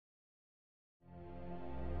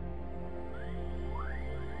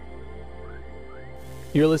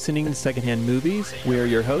You're listening to Secondhand Movies. We're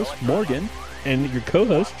your host, Morgan. And your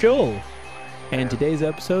co-host, Joel. And today's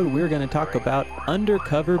episode, we're going to talk about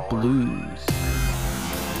Undercover Blues.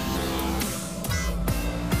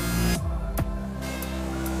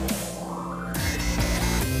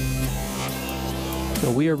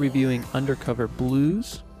 So we are reviewing Undercover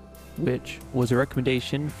Blues, which was a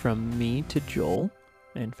recommendation from me to Joel.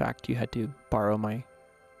 In fact, you had to borrow my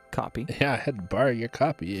copy. Yeah, I had to borrow your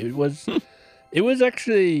copy. It was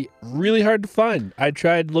actually really hard to find. I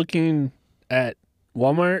tried looking at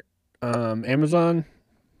Walmart, Amazon.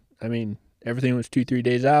 I mean, everything was 2-3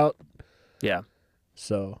 days out. Yeah.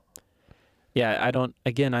 So. Yeah, I don't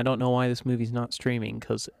know why this movie's not streaming,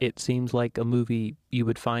 because it seems like a movie you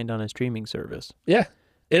would find on a streaming service. Yeah,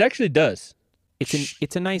 it actually does.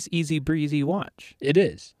 It's a nice, easy breezy watch. It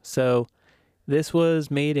is. So this was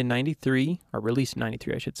made in 93, or released in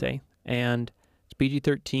 93, I should say, and it's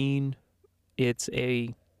PG-13.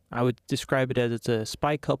 I would describe it as it's a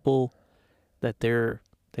spy couple that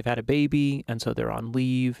they've had a baby, and so they're on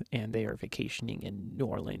leave, and they are vacationing in New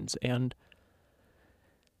Orleans, and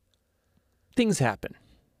things happen.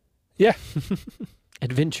 Yeah.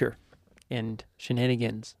 Adventure and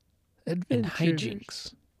shenanigans and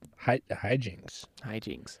hijinks.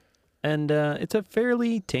 Hijinks. And it's a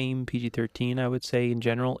fairly tame PG-13, I would say, in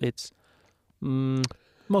general. It's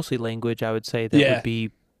mostly language, I would say, that would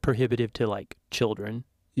be prohibitive to, like, children.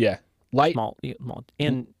 Yeah. Light. Small,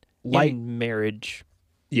 and light marriage.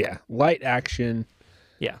 Yeah. Light action.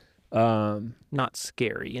 Yeah. Not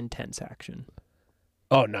scary, intense action.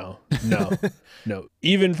 Oh, no. No.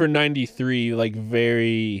 Even for 93, like,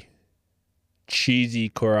 very cheesy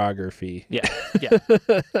choreography. Yeah.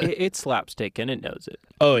 It's slapstick, and it knows it.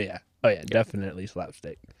 Oh, yeah. Definitely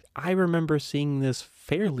slapstick. I remember seeing this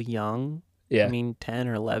fairly young. Yeah. I mean, 10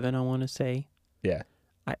 or 11, I want to say. Yeah.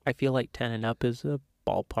 I feel like 10 and up is a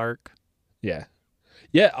ballpark. Yeah.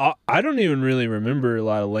 Yeah, I don't even really remember a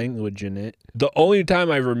lot of language in it. The only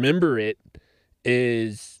time I remember it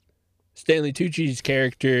is Stanley Tucci's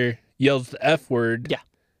character yells the F word. Yeah.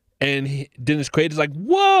 And Dennis Quaid is like,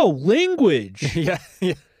 whoa, language. Yeah.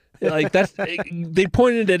 Like, they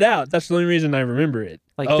pointed it out. That's the only reason I remember it.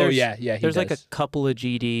 Like, there's like a couple of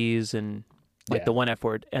GDs and like the one F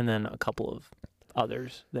word, and then a couple of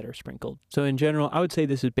others that are sprinkled. So in general, I would say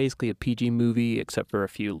this is basically a PG movie, except for a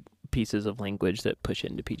few pieces of language that push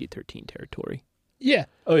into PG-13 territory. Yeah.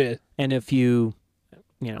 Oh, yeah. And if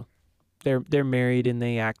they're married and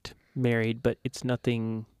they act married, but it's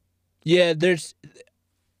nothing. Yeah,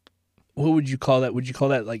 what would you call that? Would you call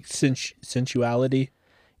that like sensuality?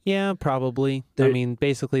 Yeah, probably. I mean,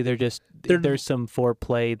 basically there's some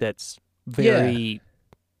foreplay that's very. Yeah.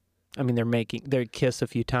 I mean, they kiss a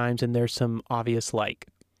few times, and there's some obvious, like,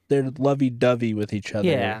 they're lovey-dovey with each other.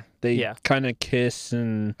 Yeah. They kind of kiss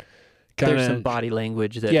and there's some body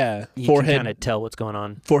language that you can kind of tell what's going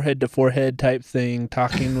on. Forehead to forehead type thing,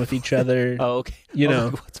 talking with each other. Oh, okay.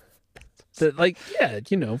 Forehead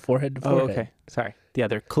to forehead. Oh, okay. Sorry. Yeah,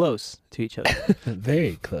 they're close to each other.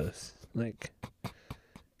 Very close. Like,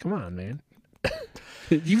 come on, man.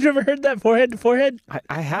 You've never heard that forehead to forehead?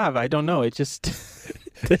 I have. I don't know. It just...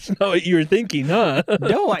 That's not what you were thinking, huh?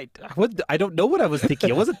 No, I don't know what I was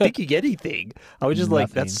thinking. I wasn't thinking anything. I was just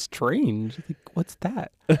like, that's strange. Like, what's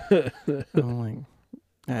that? I'm like,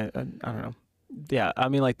 I don't know. Yeah, I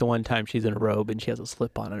mean, like the one time she's in a robe and she has a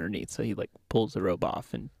slip on underneath, so he like pulls the robe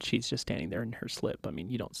off and she's just standing there in her slip. I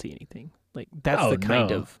mean, you don't see anything. Like that's the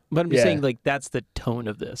kind of. But I'm just saying, like that's the tone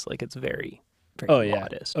of this. Like it's very, very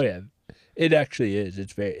modest. Oh yeah, it actually is.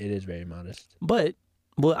 It is very modest. But.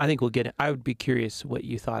 Well, I think we'll get it. I would be curious what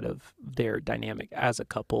you thought of their dynamic as a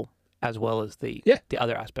couple, as well as the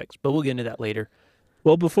other aspects. But we'll get into that later.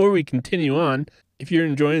 Well, before we continue on, if you're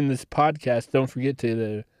enjoying this podcast, don't forget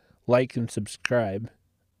to like and subscribe.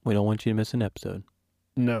 We don't want you to miss an episode.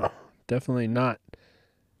 No, definitely not.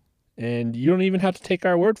 And you don't even have to take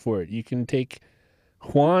our word for it. You can take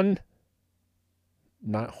not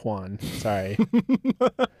Juan, sorry.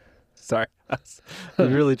 Sorry. I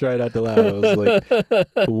really tried not to laugh. I was like,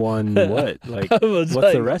 one what? Like, what's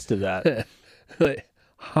the rest of that? Like,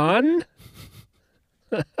 Han?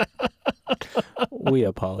 We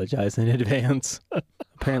apologize in advance.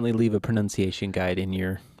 Apparently leave a pronunciation guide in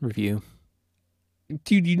your review.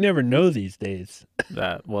 Dude, you never know these days.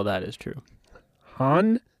 That is true.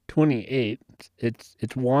 Han 28.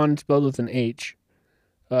 It's Juan spelled with an H.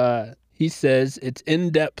 He says it's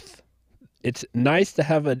in-depth. It's nice to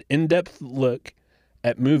have an in-depth look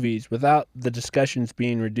at movies without the discussions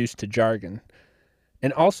being reduced to jargon,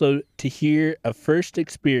 and also to hear a first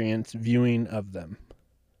experience viewing of them.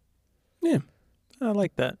 Yeah, I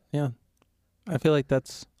like that. Yeah, I feel like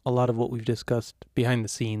that's a lot of what we've discussed behind the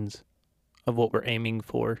scenes of what we're aiming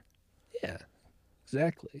for. Yeah,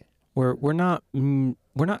 exactly. We're not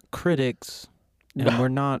critics, and No, we're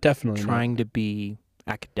not definitely trying to be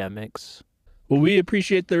academics. Well, we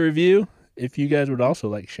appreciate the review. If you guys would also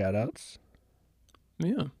like shout outs,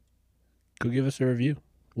 Yeah, go give us a review.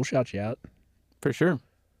 We'll shout you out. for sure.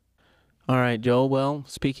 All right, Joel. Well,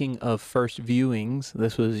 speaking of first viewings,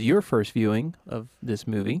 this was your first viewing of this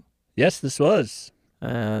movie. Yes, this was.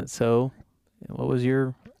 So what was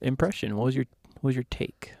your impression? What was your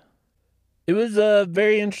take? It was a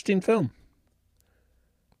very interesting film.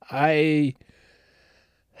 I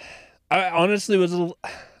honestly was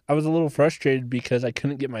I was a little frustrated because I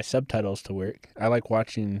couldn't get my subtitles to work. I like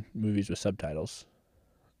watching movies with subtitles.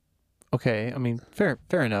 Okay, I mean, fair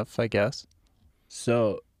enough, I guess.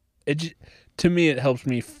 So, to me it helps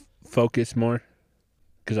me focus more,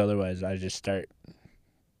 because otherwise I just start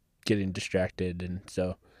getting distracted, and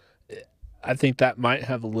so I think that might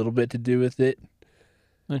have a little bit to do with it.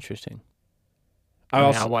 Interesting.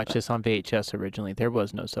 I watched this on VHS originally. There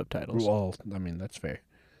was no subtitles. Well, I mean, that's fair.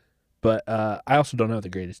 But I also don't have the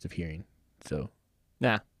greatest of hearing. So,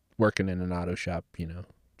 working in an auto shop,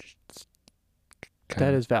 just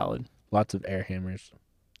that is valid. Lots of air hammers.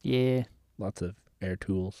 Yeah. Lots of air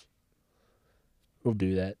tools. We'll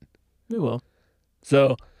do that. We will.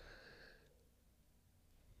 So,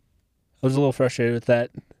 I was a little frustrated with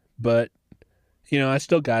that. But, I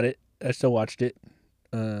still got it. I still watched it.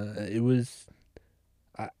 It was...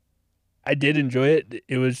 I did enjoy it.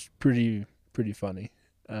 It was pretty funny.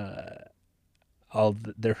 There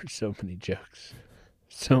were so many jokes.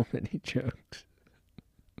 So many jokes.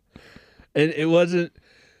 And it wasn't...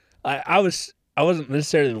 I wasn't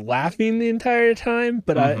necessarily laughing the entire time,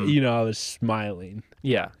 but I was smiling.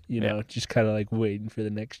 Yeah. Just kind of like waiting for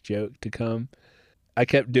the next joke to come. I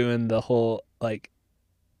kept doing the whole, like,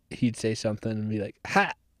 he'd say something and be like,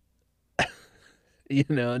 ha!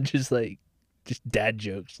 Just dad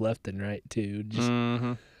jokes left and right, too. Just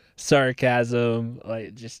sarcasm,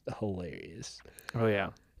 like, just hilarious. Oh,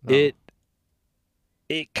 yeah. No.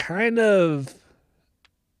 It kind of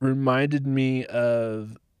reminded me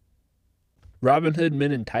of Robin Hood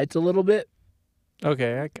Men in Tights a little bit.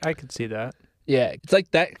 Okay, I could see that. Yeah, it's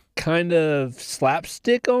like that kind of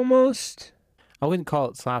slapstick almost. I wouldn't call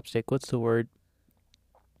it slapstick. What's the word?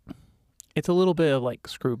 It's a little bit of like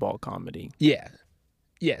screwball comedy. Yeah.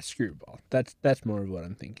 Yeah, screwball. That's more of what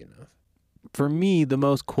I'm thinking of. For me, the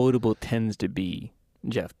most quotable tends to be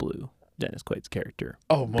Jeff Blue, Dennis Quaid's character.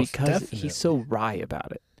 Oh, most because definitely. He's so wry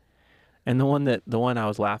about it. And the one I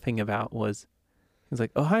was laughing about was, he's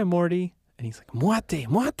like, "Oh, hi, Morty," and he's like, "Muerte,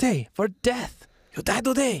 for death. You die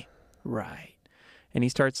today." Right. And he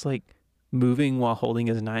starts like moving while holding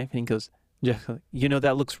his knife, and he goes, "Jeff,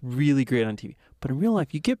 that looks really great on TV, but in real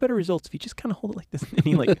life, you get better results if you just kind of hold it like this." And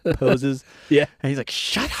he like poses. Yeah. And he's like,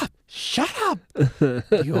 Shut up. Do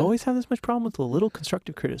you always have this much problem with a little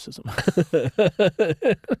constructive criticism?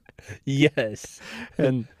 Yes.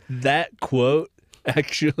 And that quote,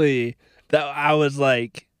 actually, that I was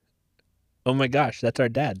like, oh my gosh, that's our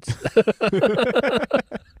dad's.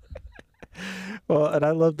 Well, and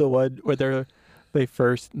I love the one where the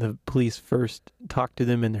police first talk to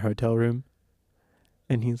them in their hotel room.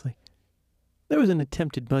 And he's like, "There was an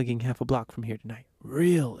attempted mugging half a block from here tonight."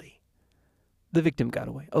 "Really?" "The victim got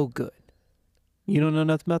away." "Oh, good." "You don't know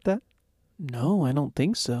nothing about that?" "No, I don't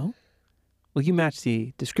think so." "Well, you match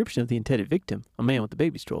the description of the intended victim, a man with a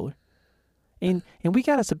baby stroller. And we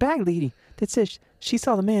got us a bag lady that says she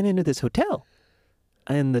saw the man enter this hotel."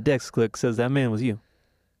 And the desk clerk says that man was you.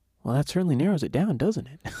 "Well, that certainly narrows it down, doesn't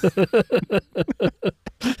it?"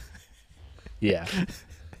 Yeah.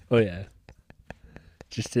 Oh, yeah.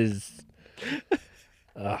 Just his...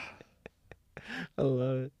 I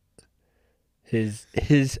love it. His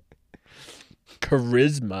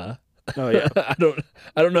charisma. Oh, yeah. I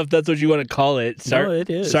don't know if that's what you want to call it. No, it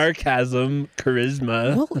is. Sarcasm,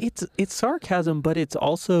 charisma. Well, it's sarcasm, but it's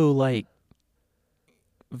also like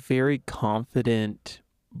very confident,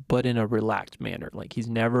 but in a relaxed manner. Like he's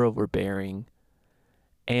never overbearing,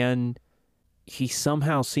 and he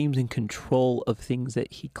somehow seems in control of things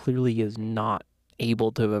that he clearly is not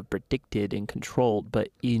able to have predicted and controlled. But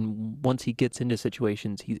once he gets into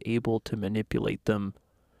situations, he's able to manipulate them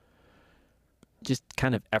just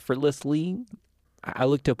kind of effortlessly. I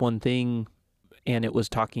looked up one thing, and it was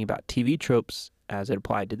talking about TV tropes as it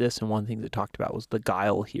applied to this, and one thing that talked about was the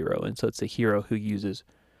guile hero. And so it's a hero who uses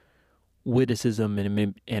witticism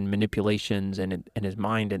and manipulations and his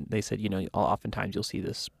mind. And they said, oftentimes you'll see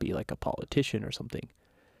this be like a politician or something.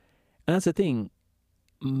 And that's the thing.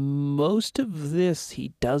 Most of this,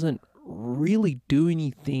 he doesn't really do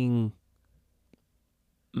anything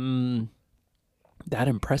that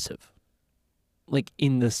impressive, like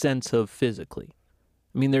in the sense of physically.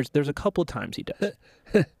 I mean, there's a couple times he does.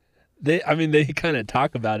 They kind of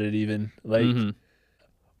talk about it even. Like, Mm-hmm.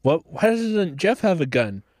 why doesn't Jeff have a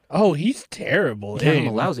gun? Oh, he's terrible. Yeah, I'm aim.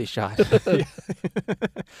 a lousy shot.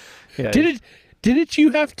 Yeah. Didn't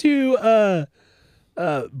you have to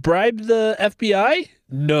bribe the FBI?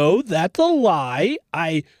 No, that's a lie.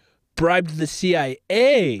 I bribed the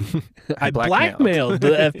CIA. I blackmailed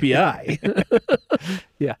the FBI.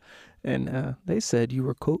 Yeah. And they said you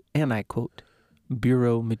were, quote, and I quote,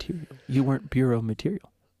 bureau material. You weren't bureau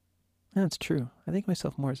material. That's true. I think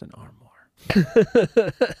myself more as an armoire.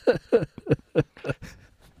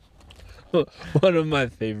 One of my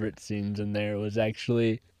favorite scenes in there was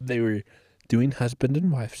actually they were doing husband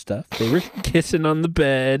and wife stuff. They were kissing on the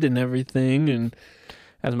bed and everything, and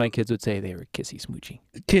as my kids would say, they were kissy smoochy.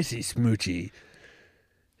 Kissy smoochy.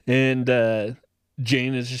 And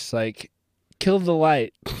Jane is just like, kill the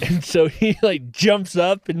light. And so he like jumps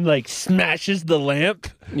up and like smashes the lamp.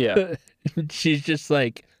 Yeah. And she's just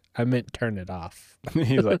like, I meant turn it off.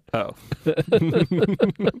 He's like, oh.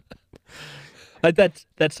 Like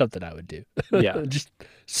that's something I would do. Yeah. Just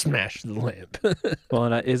smash the lamp. Well,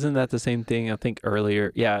 and isn't that the same thing? I think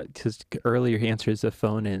earlier, yeah, because earlier he answers the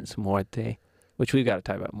phone and it's Muerte, which we've got to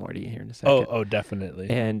talk about Morty here in a second. Oh, definitely.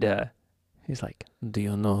 And he's like, do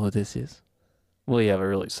you know who this is? Well, you have a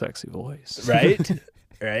really sexy voice. Right?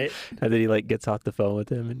 Right? And then he like gets off the phone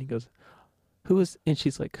with him and he goes, who is, and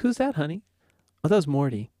she's like, who's that, honey? Oh, that was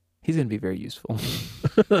Morty. He's going to be very useful.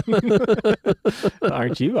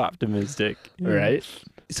 Aren't you optimistic? Right?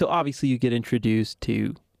 So obviously you get introduced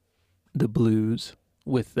to the Blues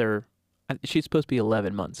with their, she's supposed to be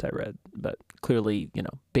 11 months, I read, but clearly,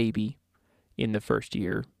 baby in the first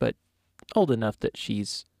year, but old enough that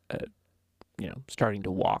she's, starting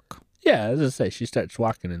to walk. Yeah, as I say, she starts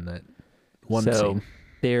walking in that one scene. So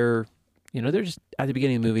they're just at the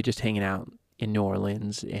beginning of the movie just hanging out in New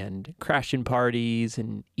Orleans and crashing parties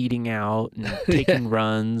and eating out and taking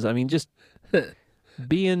runs. I mean, just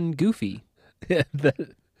being goofy. Yeah,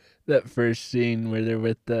 that first scene where they're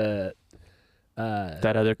with the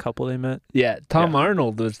that other couple they met. Yeah, Tom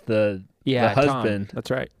Arnold was the husband. Tom,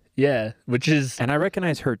 that's right. Yeah, which is, and I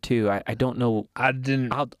recognize her too. I don't know. I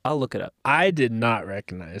didn't. I'll look it up. I did not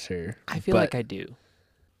recognize her. I feel like I do.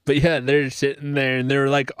 But yeah, they're sitting there and they're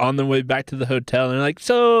like on their way back to the hotel and they're like,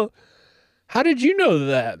 so how did you know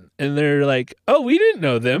that? And they're like, oh, we didn't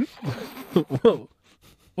know them. Whoa.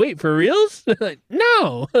 Wait, for reals? Like,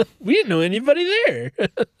 no, we didn't know anybody there.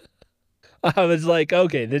 I was like,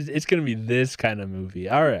 okay, it's going to be this kind of movie.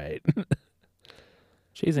 All right.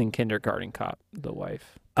 She's in Kindergarten Cop, the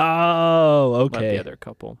wife. Oh, okay. Not the other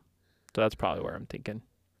couple. So that's probably where I'm thinking.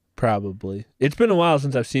 Probably. It's been a while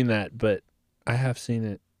since I've seen that, but I have seen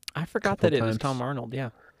it. I forgot that it was Tom Arnold, yeah.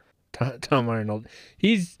 Tom Arnold.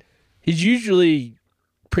 He's usually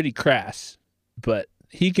pretty crass, but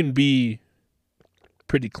he can be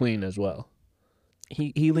pretty clean as well.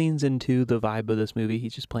 He leans into the vibe of this movie.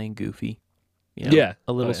 He's just playing goofy. Yeah.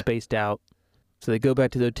 A little spaced out. So they go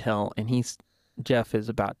back to the hotel, and Jeff is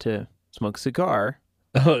about to smoke a cigar.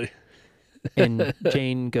 Oh. And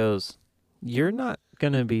Jane goes, you're not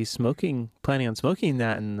going to be planning on smoking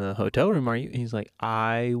that in the hotel room, are you? And he's like,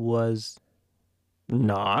 I was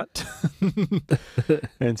not.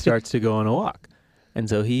 And starts to go on a walk. And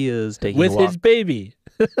so he is taking with a walk. His baby.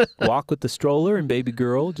 Walk with the stroller and baby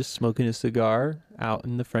girl, just smoking a cigar out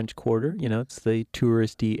in the French Quarter. It's the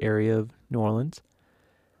touristy area of New Orleans.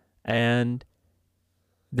 And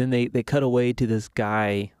then they cut away to this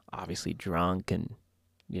guy, obviously drunk and,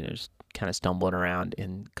 just kind of stumbling around,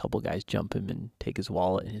 and a couple guys jump him and take his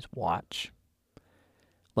wallet and his watch.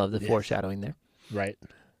 Love the foreshadowing there. Right.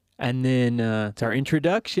 And then it's our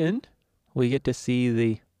introduction. We get to see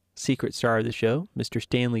the secret star of the show, Mr.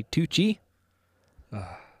 Stanley Tucci.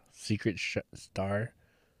 Secret star.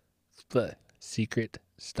 The secret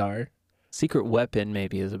star. Secret weapon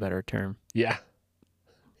maybe is a better term. Yeah.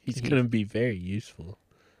 He's going to be very useful.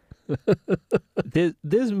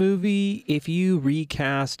 This movie, if you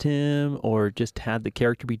recast him or just had the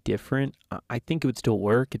character be different, I think it would still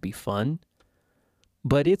work. It'd be fun.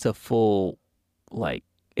 But it's a full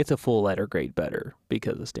letter grade better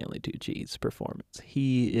because of Stanley Tucci's performance.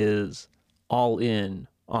 He is all in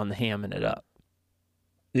on the hamming it up.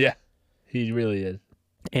 Yeah, he really is.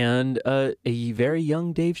 And a very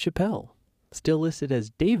young Dave Chappelle, still listed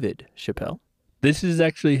as David Chappelle. This is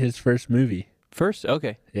actually his first movie. First?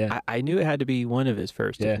 Okay. Yeah. I knew it had to be one of his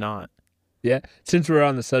first, if not. Yeah. Since we're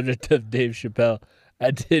on the subject of Dave Chappelle,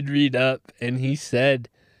 I did read up, and he said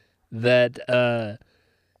that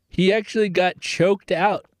he actually got choked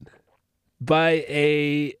out by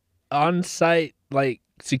a on-site like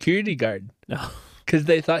security guard No. because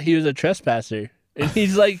they thought he was a trespasser. And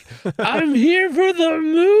he's like, I'm here for the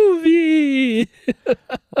movie.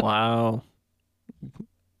 Wow.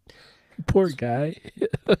 Poor guy.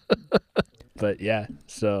 But yeah,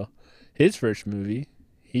 so his first movie,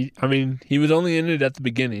 he was only in it at the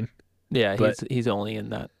beginning. Yeah, but, he's only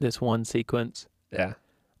in this one sequence. Yeah.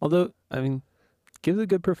 Although, I mean, gives a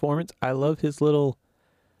good performance. I love his little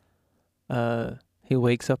he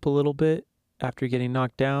wakes up a little bit after getting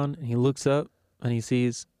knocked down and he looks up and he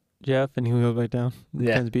sees Jeff and he goes back down. Yeah.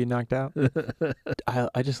 Pretends being knocked out.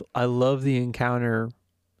 I love the encounter.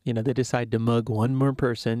 You know, they decide to mug one more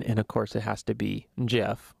person, and of course it has to be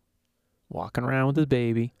Jeff walking around with his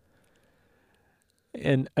baby.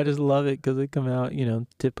 And I just love it because they come out, you know,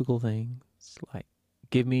 typical thing. It's like,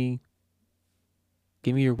 give me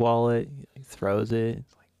your wallet. He throws it.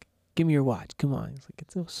 It's like, give me your watch. Come on. It's like,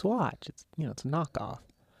 it's a Swatch. It's, you know, it's a knockoff.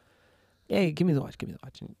 Hey, give me the watch. Give me the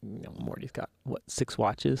watch. And, you know, Morty's got, 6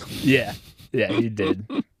 watches? Yeah. Yeah, he did.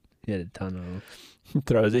 He had a ton of them. He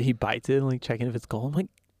throws it. He bites it, like checking if it's gold. I'm like,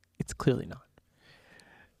 it's clearly not.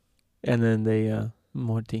 And then they,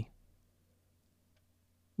 Morty,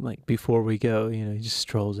 like, before we go, you know, he just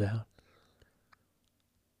strolls out.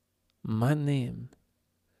 My name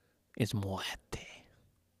is Muerte.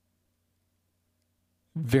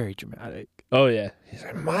 Very dramatic. Oh, yeah. He's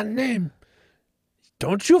like, my name,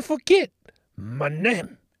 don't you forget, my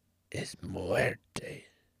name is Muerte.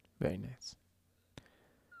 Very nice.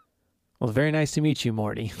 Well, very nice to meet you,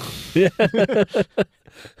 Morty. Yeah.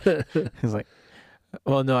 He's like,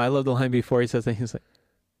 well, no, I love the line before he says that. He's like,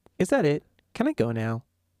 is that it? Can I go now?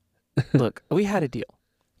 Look, we had a deal.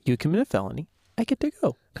 You commit a felony, I get to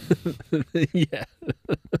go. Yeah.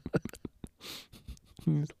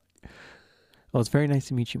 Well, it's very nice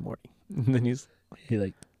to meet you, Morty. And then he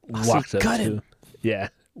like I'll walks say, up cut to him. Yeah,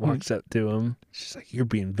 walks up to him. She's like, you're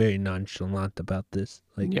being very nonchalant about this.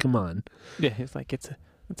 Like, come on. Yeah, he's like, it's a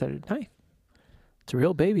knife. It's a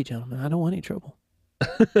real baby, gentlemen. I don't want any trouble.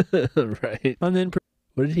 Right. And then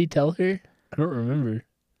What did he tell her? I don't remember.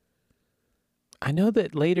 I know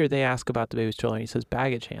that later they ask about the baby's stroller and he says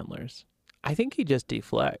baggage handlers. I think he just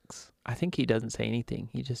deflects. I think he doesn't say anything.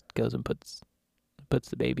 He just goes and puts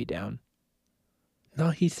the baby down. No,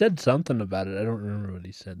 he said something about it. I don't remember what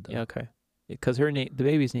he said though. Yeah, okay. Because the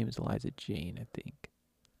baby's name is Eliza Jane, I think.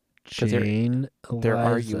 Jane Eliza. They're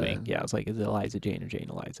arguing. Yeah, I was like, is it Eliza Jane or Jane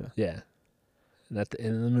Eliza? Yeah. And at the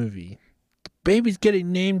end of the movie, the baby's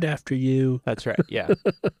getting named after you. That's right. Yeah.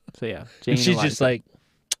 So yeah, Jane And she's Eliza. just like,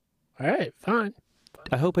 all right, fine.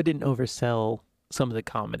 I hope I didn't oversell some of the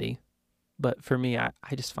comedy, but for me, I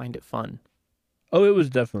just find it fun. Oh, it was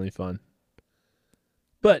definitely fun.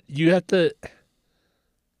 But you have to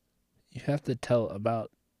tell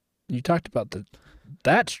about. You talked about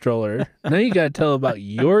that stroller. Now you got to tell about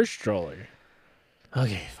your stroller.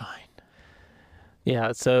 Okay, fine.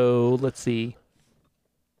 Yeah, so let's see.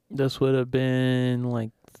 This would have been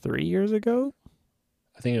like 3 years ago?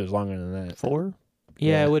 I think it was longer than that. 4? Yeah,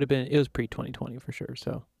 Yeah. it would have been. It was pre-2020 for sure.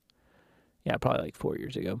 So, yeah, probably like 4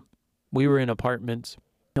 years ago. We were in apartments,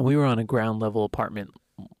 and we were on a ground level apartment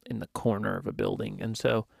in the corner of a building. And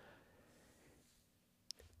so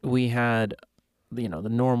we had, you know, the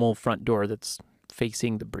normal front door that's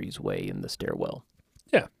facing the breezeway in the stairwell.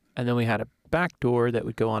 Yeah. And then we had a back door that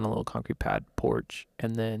would go on a little concrete pad porch.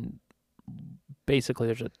 And then basically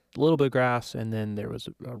there's a little bit of grass, and then there was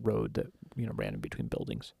a road that, you know, ran in between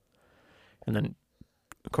buildings. And then,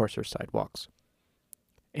 of course, there's sidewalks.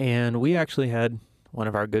 And we actually had one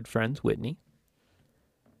of our good friends, Whitney.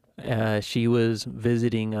 She was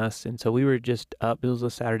visiting us, and so we were just up. It was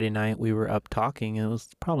a Saturday night. We were up talking, and it was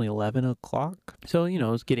probably 11 o'clock. So, you know,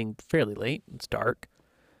 it was getting fairly late. It's dark.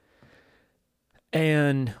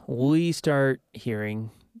 And we start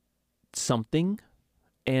hearing something.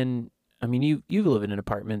 And, I mean, you've lived in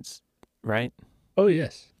apartments, right? Oh,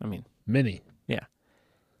 yes. I mean, Many. yeah.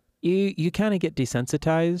 You kind of get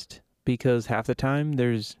desensitized because half the time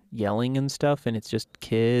there's yelling and stuff, and it's just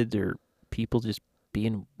kids or people just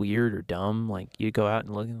being weird or dumb. Like, you go out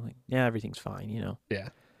and look and like, yeah, everything's fine, you know? Yeah.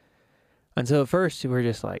 And so at first we're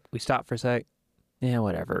just like, we stop for a sec. Yeah,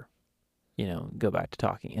 whatever. You know, go back to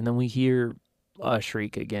talking. And then we hear a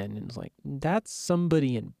shriek again. And it's like, that's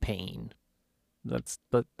somebody in pain. That's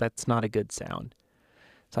not a good sound.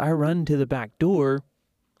 So I run to the back door,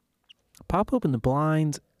 pop open the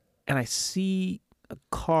blinds, and I see a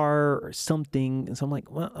car or something. And so I'm like,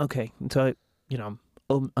 well, okay. And so I, you know,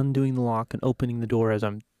 I'm undoing the lock and opening the door as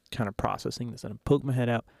I'm kind of processing this. And I poke my head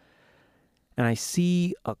out. and I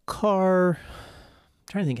see a car. I'm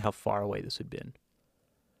trying to think how far away this would have been.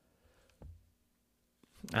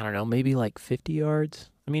 I don't know, maybe like 50 yards.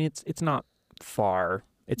 I mean, it's not far.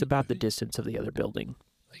 It's about the distance of the other building.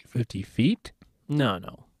 Like 50 feet?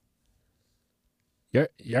 No.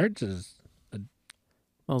 Yards is... Well,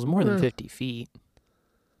 it was more than 50 feet.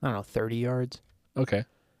 I don't know, 30 yards. Okay.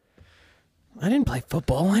 I didn't play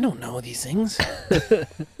football. I don't know these things.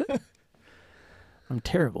 I'm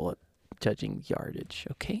terrible at judging yardage,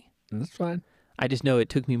 okay? That's fine. I just know it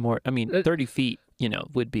took me more. I mean, 30 feet,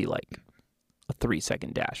 would be like a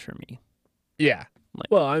 3-second dash for me. Yeah.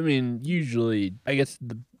 Well, I mean, usually, I guess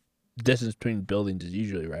the distance between buildings is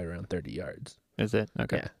usually right around 30 yards. Is it?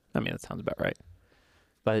 Okay. Yeah. I mean, that sounds about right.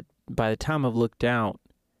 But by the time I've looked out,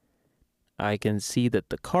 I can see that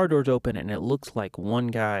the car door's open, and it looks like one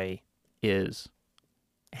guy is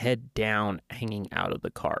head down, hanging out of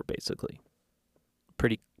the car, basically.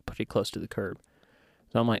 Pretty close to the curb.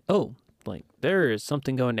 So I'm like, oh, like, there is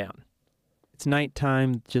something going down. It's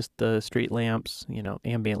nighttime, just the street lamps,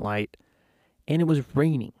 ambient light. And it was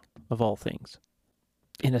raining, of all things.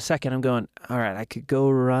 In a second, I'm going, all right, I could go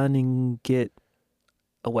run and get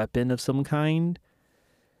a weapon of some kind.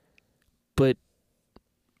 But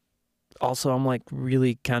also, I'm like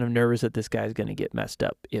really kind of nervous that this guy's going to get messed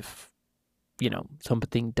up if,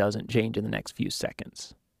 something doesn't change in the next few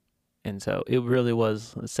seconds. And so it really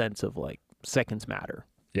was a sense of like seconds matter.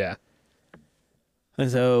 Yeah.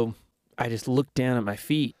 And so I just looked down at my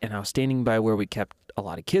feet, and I was standing by where we kept a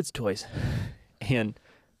lot of kids' toys. And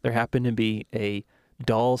there happened to be a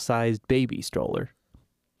doll-sized baby stroller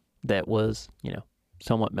that was,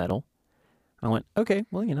 somewhat metal. I went, okay,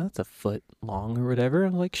 well, it's a foot long or whatever.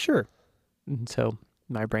 I'm like, sure. And so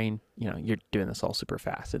my brain, you're doing this all super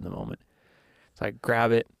fast in the moment. So I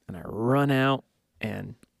grab it and I run out.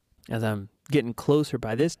 And as I'm getting closer,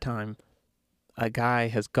 by this time, a guy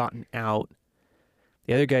has gotten out.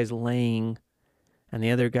 The other guy's laying, and the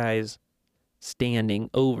other guy's standing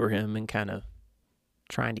over him and kind of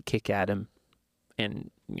trying to kick at him. And,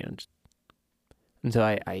 and so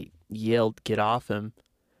I yelled, get off him.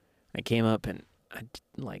 I came up and I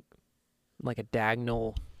like a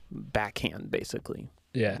diagonal backhand, basically.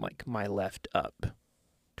 Yeah. Like my left up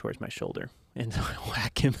towards my shoulder. And so I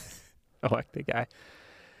whack him. I whack the guy.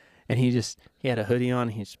 And he had a hoodie on.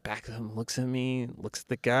 He just backs up and looks at me, looks at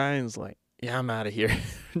the guy, and is like, yeah, I'm out of here.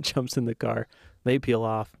 Jumps in the car. They peel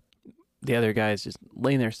off. The other guy is just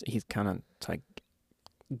laying there. He's kind of like,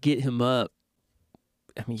 get him up.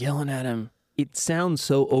 I'm yelling at him. It sounds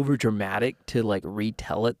so overdramatic to like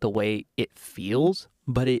retell it the way it feels,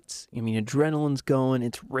 but adrenaline's going,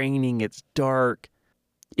 it's raining, it's dark.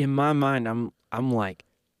 In my mind, I'm like,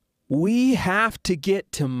 we have to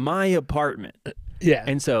get to my apartment. Yeah.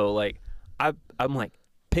 And so like I'm like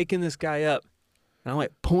picking this guy up, and I'm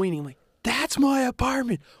like pointing, like, that's my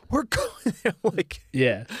apartment. We're going there. Like,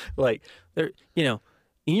 yeah. Like there,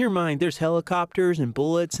 in your mind, there's helicopters and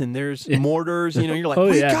bullets and there's mortars. You're like,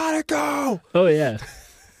 we gotta go. Oh, yeah.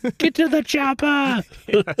 Get to the chopper.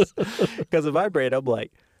 Yes. Because if I braid, I'm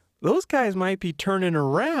like, those guys might be turning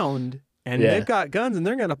around and they've got guns and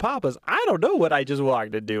they're going to pop us. I don't know what I just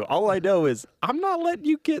walked to do. All I know is I'm not letting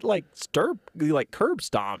you get curb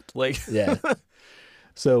stomped. Like, yeah.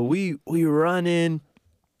 So we run in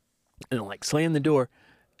and like slam the door.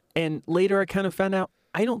 And later I kind of found out,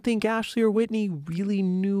 I don't think Ashley or Whitney really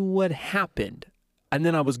knew what happened. And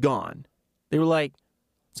then I was gone. They were like,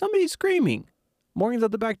 somebody's screaming. Morgan's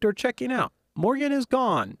at the back door checking out. Morgan is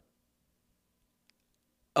gone.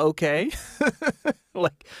 Okay.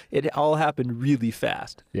 Like, it all happened really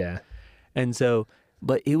fast. Yeah. And so,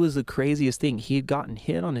 but it was the craziest thing. He had gotten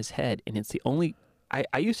hit on his head, and it's the only,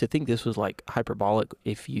 I used to think this was like hyperbolic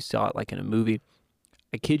if you saw it like in a movie.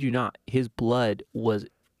 I kid you not, his blood was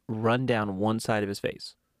run down one side of his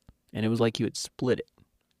face, and it was like you had split it.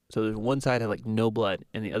 So there's one side had like no blood,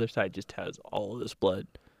 and the other side just has all of this blood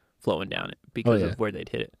flowing down it because of where they'd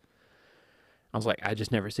hit it. I was like, I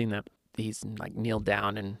just never seen that. He's like kneeled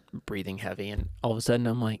down and breathing heavy, and all of a sudden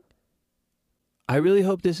I'm like, I really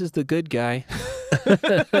hope this is the good guy.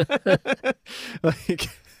 Like,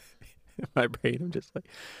 in my brain, I'm just like,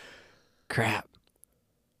 crap.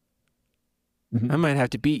 I might have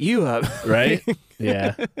to beat you up. Right?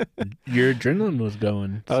 Yeah. Your adrenaline was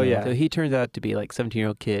going. So. Oh, yeah. So he turns out to be like a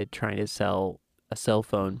 17-year-old kid trying to sell a cell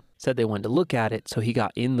phone. Said they wanted to look at it. So he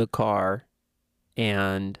got in the car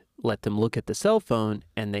and let them look at the cell phone.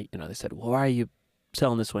 And they said, well, why are you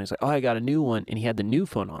selling this one? He's like, oh, I got a new one. And he had the new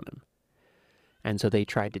phone on him. And so they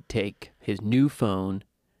tried to take his new phone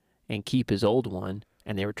and keep his old one.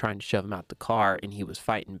 And they were trying to shove him out the car. And he was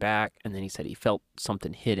fighting back. And then he said he felt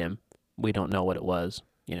something hit him we don't know what it was.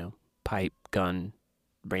 Pipe, gun,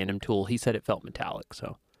 random tool. He said it felt metallic,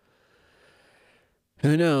 so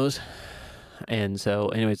who knows? And so,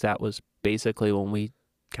 anyways, that was basically when we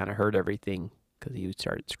kind of heard everything, because he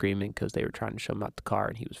started screaming because they were trying to show him out the car,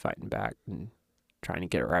 and he was fighting back and trying to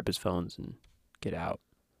grab his phones and get out.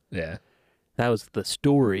 Yeah. That was the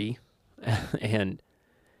story. And,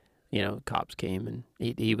 cops came, and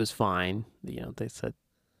he was fine. They said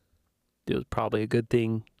it was probably a good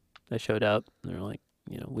thing I showed up. They're like,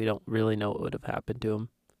 we don't really know what would have happened to him.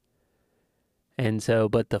 And so,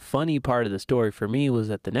 but the funny part of the story for me was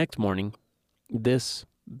that the next morning, this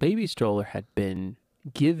baby stroller had been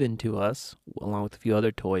given to us, along with a few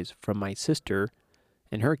other toys, from my sister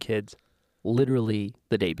and her kids, literally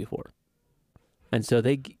the day before. And so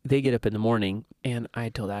they get up in the morning, and I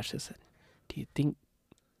told Ashley, I said, do you think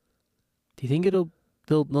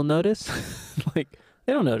they'll notice? Like,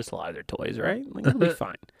 they don't notice a lot of their toys, right? Like, it'll be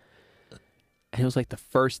fine. And it was like the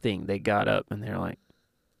first thing they got up, and they're like,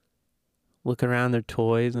 looking around their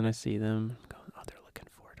toys, and I see them going, oh, they're looking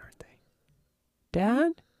for it, aren't they?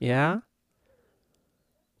 Dad? Yeah?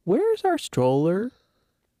 Where's our stroller?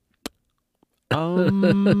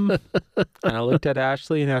 And I looked at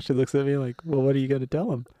Ashley, and Ashley looks at me like, well, what are you going to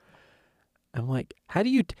tell him? I'm like, how do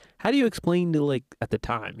you explain to, like, at the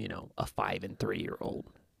time, a 5 and 3-year-old,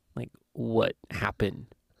 like, what happened?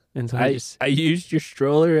 And so I used your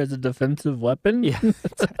stroller as a defensive weapon. Yeah,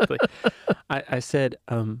 exactly. I said,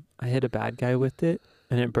 I hit a bad guy with it,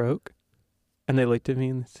 and it broke. And they looked at me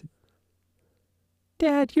and they said,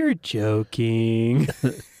 Dad, you're joking.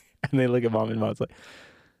 And they look at Mom, and Mom's like,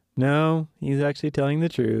 no, he's actually telling the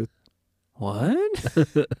truth. What?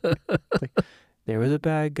 Like, there was a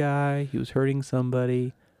bad guy. He was hurting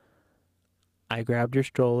somebody. I grabbed your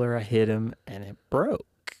stroller. I hit him, and it broke.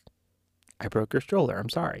 I broke your stroller. I'm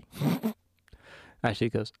sorry. Ashley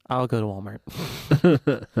goes, I'll go to Walmart.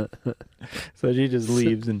 So she just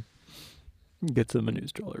leaves and gets him a new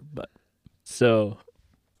stroller. But so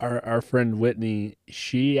our friend Whitney,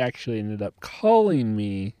 she actually ended up calling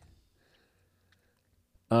me.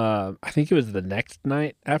 I think it was the next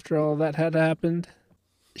night after all that had happened.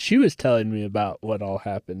 She was telling me about what all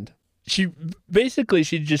happened. She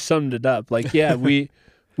just summed it up. Like, yeah, we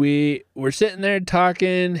were sitting there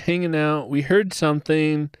talking, hanging out. We heard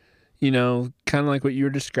something, kind of like what you were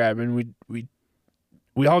describing.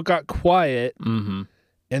 We all got quiet, mm-hmm.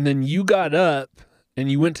 And then you got up and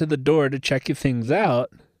you went to the door to check things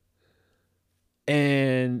out.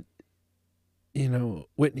 And,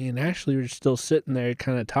 Whitney and Ashley were still sitting there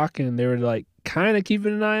kind of talking, and they were like kind of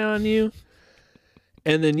keeping an eye on you.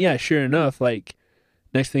 And then, yeah, sure enough, like,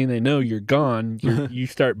 next thing they know, you're gone. You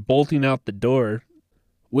start bolting out the door.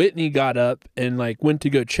 Whitney got up and, like, went to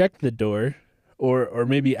go check the door, or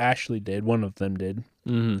maybe Ashley did. One of them did.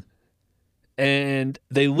 Mm-hmm. And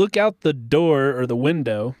they look out the door or the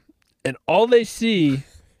window, and all they see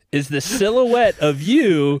is the silhouette of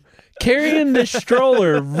you carrying the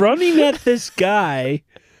stroller, running at this guy.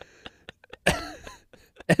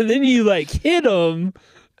 And then you, like, hit him.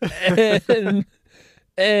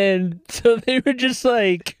 And so they were just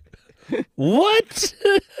like, what?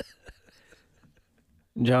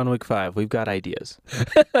 John Wick 5, we've got ideas.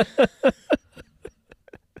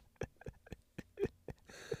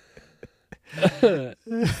 So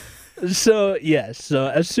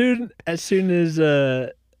as soon as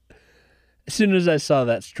I saw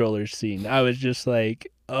that stroller scene, I was just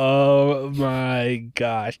like, oh my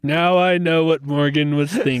gosh, now I know what Morgan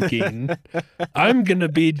was thinking. I'm gonna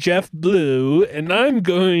be Jeff Blue, and I'm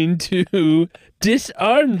going to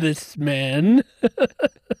disarm this man.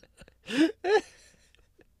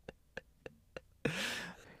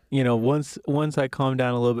 Once I calmed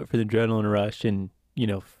down a little bit for the adrenaline rush and,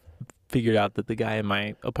 figured out that the guy in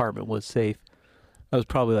my apartment was safe, that was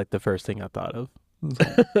probably like the first thing I thought of.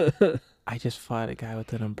 I just fought a guy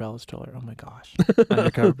with an umbrella stroller. Oh my gosh.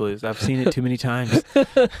 Undercover Blues. I've seen it too many times.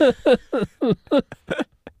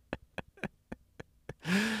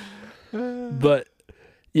 But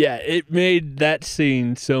yeah, it made that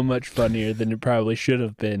scene so much funnier than it probably should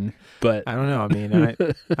have been. But I don't know. I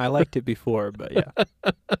mean, I liked it before, but yeah.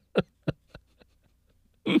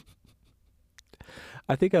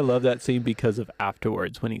 I think I love that scene because of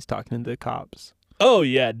afterwards when he's talking to the cops. Oh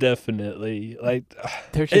yeah, definitely. Like,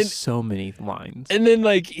 there's just so many lines. And then,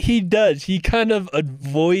 like, he kind of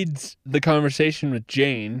avoids the conversation with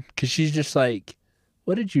Jane because she's just like,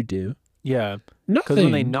 "What did you do?" Yeah, nothing. Because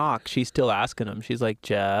when they knock, she's still asking him. She's like,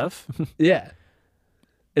 "Jeff." Yeah,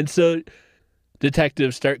 and so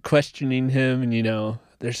detectives start questioning him, and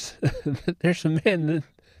there's a man.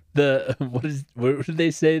 What did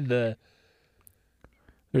they say?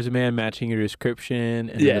 There's a man matching your description,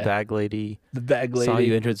 and then the bag lady saw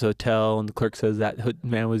you enter the hotel, and the clerk says that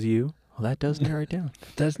man was you. Well, that does narrow it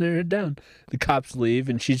down. The cops leave,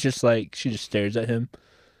 and she just stares at him.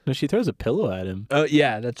 No, she throws a pillow at him. Oh,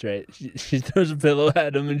 yeah, that's right. She throws a pillow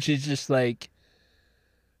at him, and she's just like,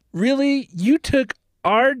 really? You took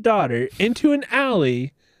our daughter into an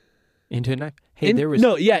alley. Into a knife. Hey,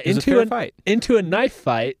 into a fight. Into a knife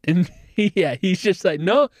fight. And he's just like,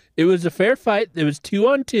 no, it was a fair fight. It was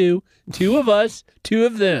 2-on-2. 2 of us, 2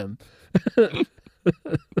 of them. And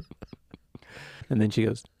then she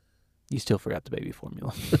goes, you still forgot the baby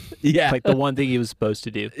formula. Yeah. Like the one thing he was supposed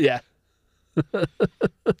to do. Yeah.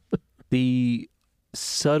 The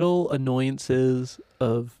subtle annoyances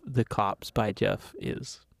of the cops by Jeff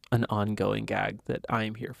is an ongoing gag that I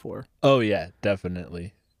am here for. Oh, yeah,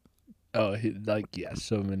 definitely. Oh,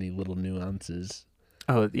 so many little nuances.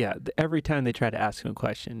 Oh, yeah. Every time they try to ask him a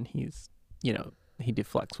question, he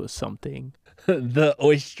deflects with something. The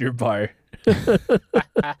oyster bar.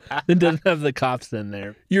 It doesn't have the cops in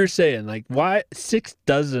there. You were saying, like, why 6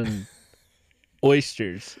 dozen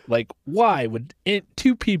oysters? Like, why would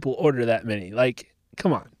 2 people order that many? Like,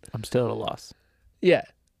 come on. I'm still at a loss. Yeah.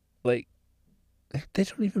 Like, they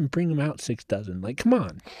don't even bring them out 6 dozen. Like, come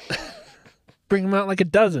on. Bring them out like a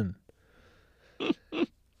dozen.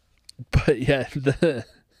 But yeah,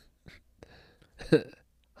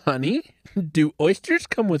 honey, do oysters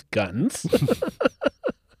come with guns?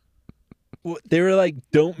 They were like,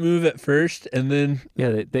 don't move at first, and then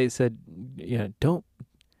they said, don't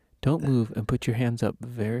move and put your hands up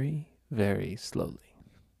very, very slowly.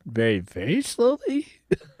 Very, very slowly?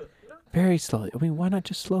 Very slowly. I mean, why not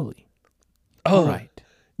just slowly? Oh, all right.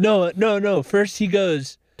 No. First he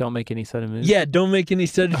goes, don't make any sudden moves. Yeah, don't make any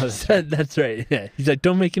sudden moves. That's right. Yeah. He's like,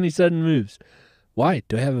 don't make any sudden moves. Why?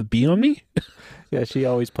 Do I have a bee on me? Yeah, she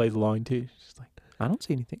always plays along too. She's like, I don't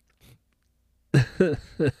see anything.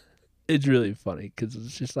 It's really funny because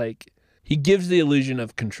it's just like he gives the illusion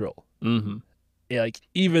of control. Mm-hmm. Yeah, like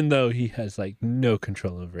even though he has like no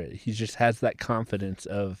control over it, he just has that confidence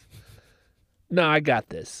of, no, I got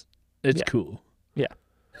this. It's cool. Yeah.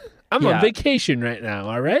 I'm on vacation right now,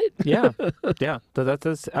 all right? Yeah.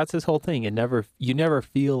 That's his whole thing. You never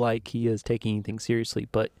feel like he is taking anything seriously,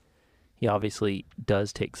 but he obviously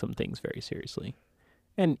does take some things very seriously.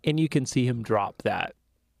 And you can see him drop that,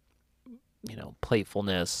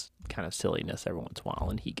 playfulness, kind of silliness every once in a while,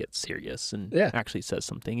 and he gets serious and actually says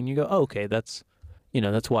something, and you go, oh, okay, that's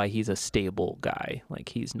why he's a stable guy. Like,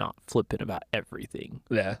 he's not flippant about everything.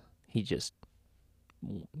 Yeah. He just,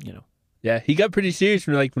 Yeah, he got pretty serious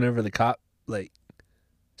whenever the cop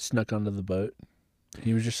snuck onto the boat.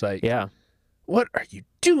 He was just like, yeah, what are you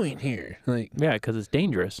doing here? Like, yeah, because it's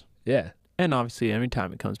dangerous. Yeah. And obviously, every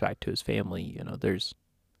time it comes back to his family, there's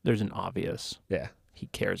an obvious. Yeah. He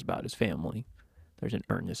cares about his family. There's an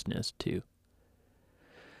earnestness to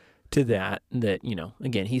that,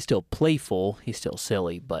 again, he's still playful, he's still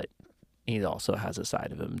silly, but he also has a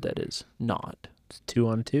side of him that is not. It's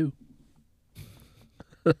 2-on-2.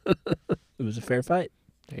 It was a fair fight.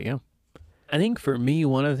 There you go. I think for me,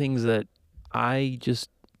 one of the things that I just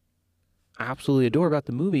absolutely adore about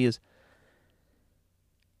the movie is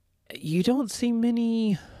you don't see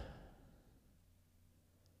many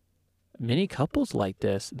couples like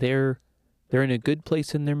this. They're in a good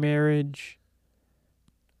place in their marriage,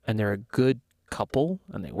 and they're a good couple,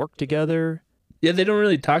 and they work together. Yeah, they don't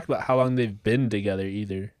really talk about how long they've been together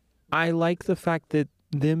either. I like the fact that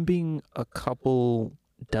them being a couple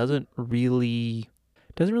doesn't really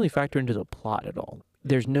factor into the plot at all.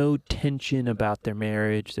 There's no tension about their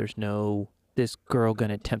marriage. There's no, this girl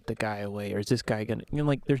gonna tempt the guy away, or is this guy gonna,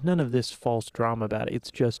 there's none of this false drama about it.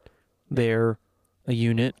 It's just they're a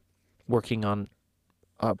unit working on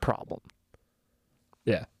a problem.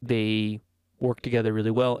 Yeah. They work together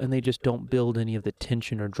really well, and they just don't build any of the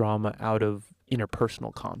tension or drama out of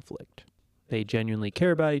interpersonal conflict. They genuinely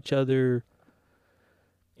care about each other.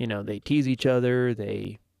 They tease each other.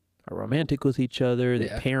 They are romantic with each other. They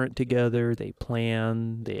parent together. They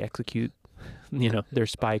plan. They execute, their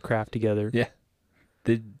spycraft together. Yeah.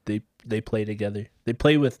 They play together. They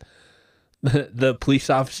play with the police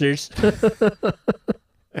officers.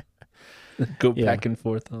 Go back and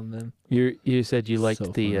forth on them. You said you liked So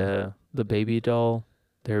the baby doll.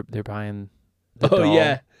 They're buying the doll. Oh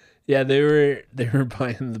yeah. Yeah, they were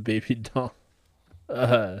buying the baby doll.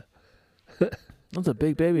 That's a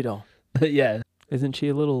big baby doll. Yeah. Isn't she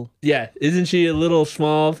a little? Yeah. Isn't she a little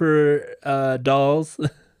small for dolls?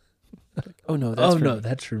 Oh no, that's for no, me.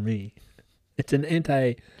 That's for me. It's an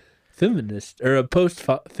anti-feminist or a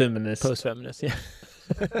post-feminist. Post-feminist, yeah.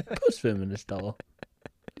 Post-feminist doll.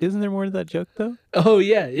 isn't there more to that joke though? Oh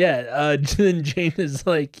yeah. Then Jane is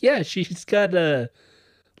like, yeah, she's got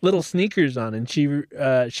little sneakers on, and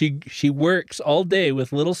she works all day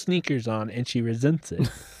with little sneakers on, and she resents it.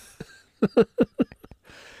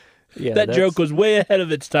 Yeah, that joke was way ahead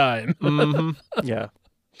of its time. Yeah,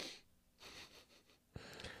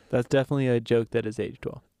 that's definitely a joke that is aged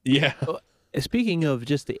well. Yeah. Speaking of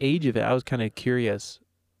just the age of it, I was kind of curious.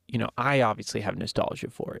 I obviously have nostalgia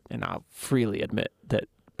for it, and I'll freely admit that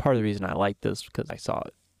part of the reason I like this because I saw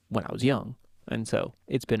it when I was young, and so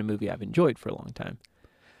it's been a movie I've enjoyed for a long time.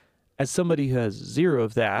 As somebody who has zero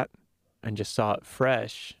of that and just saw it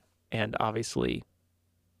fresh, and obviously,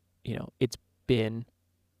 it's been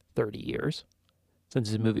 30 years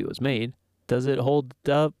since this movie was made. Does it hold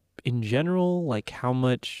up in general? Like how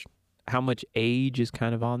much age is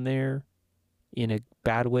kind of on there in a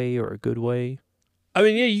bad way or a good way? I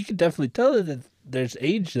mean, yeah, you can definitely tell that there's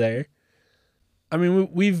age there. I mean,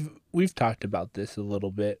 we've talked about this a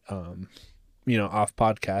little bit, off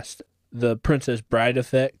podcast. The Princess Bride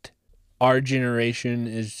effect. Our generation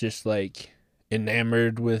is just like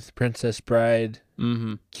enamored with Princess Bride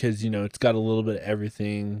because it's got a little bit of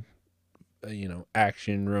everything.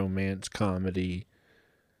 Action, romance, comedy.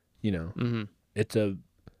 It's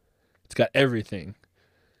got everything.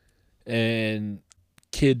 And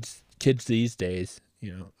kids these days,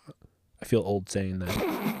 I feel old saying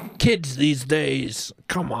that. Kids these days,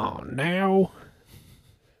 come on now.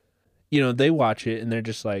 They watch it and they're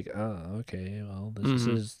just like, oh, okay, well,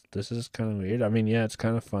 this is kind of weird. I mean, yeah, it's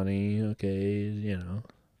kind of funny. Okay,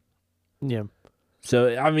 Yeah.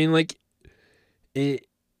 So I mean, like,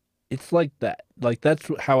 it's like that. Like that's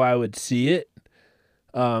how I would see it,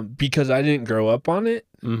 because I didn't grow up on it.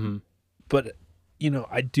 But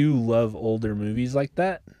I do love older movies like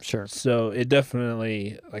that. Sure. So it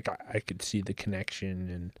definitely, like, I could see the connection,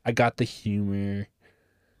 and I got the humor.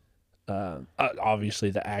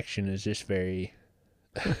 Obviously, the action is just very...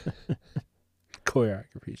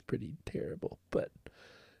 choreography is pretty terrible, but,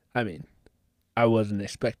 I mean, I wasn't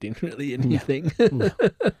expecting really anything. No.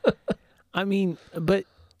 I mean, but...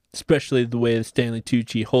 Especially the way that Stanley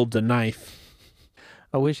Tucci holds a knife.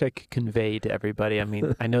 I wish I could convey to everybody. I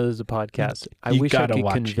mean, I know this is a podcast. I wish I could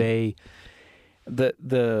convey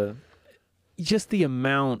the just the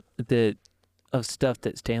amount of stuff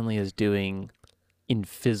that Stanley is doing in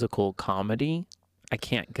physical comedy. I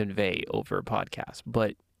can't convey over a podcast,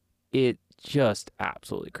 but it just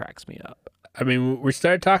absolutely cracks me up. I mean, we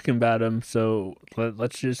started talking about him, so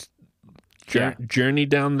let's just journey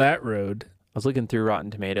down that road. I was looking through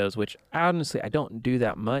Rotten Tomatoes, which honestly I don't do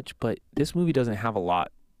that much, but this movie doesn't have a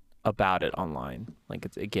lot about it online. Like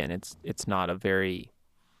it's not a very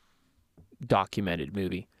documented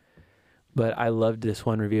movie. But I loved this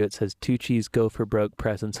one review. It says Tucci's go for broke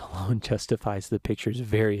presence alone justifies the picture's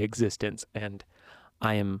very existence, and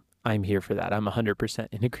I'm here for that. I'm 100%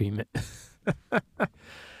 in agreement.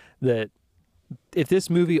 That if this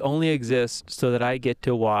movie only exists so that I get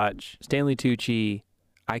to watch Stanley Tucci,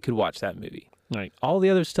 I could watch that movie. Like all the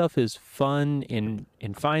other stuff is fun and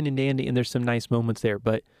fine and dandy, and there's some nice moments there,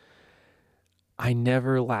 but I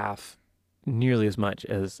never laugh nearly as much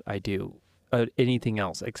as I do anything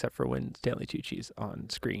else except for when Stanley Tucci's on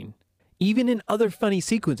screen. Even in other funny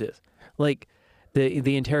sequences, like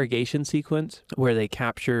the interrogation sequence where they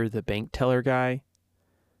capture the bank teller guy,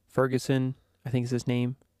 Ferguson, I think is his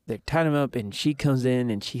name. They tied him up, and she comes in,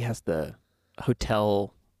 and she has the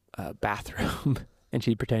hotel bathroom. And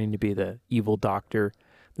she's pretending to be the evil doctor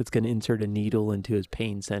that's going to insert a needle into his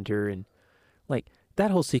pain center. And like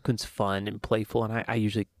that whole sequence fun and playful. And I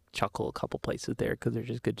usually chuckle a couple places there because they're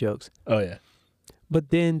just good jokes. Oh, yeah. But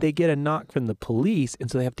then they get a knock from the police, and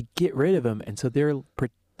so they have to get rid of him. And so they're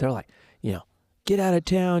like, get out of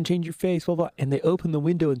town, change your face, blah, blah. And they open the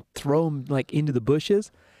window and throw him like into the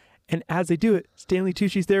bushes. And as they do it, Stanley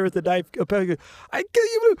Tucci's there with the knife. I kill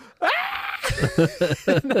you. Ah!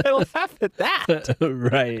 And I laugh at that.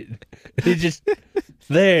 Right. He's just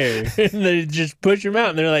there. And they just push him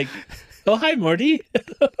out, and they're like, oh, hi, Morty.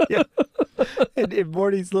 Yeah. And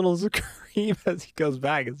Morty's little scream as he goes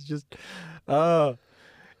back, it's just, it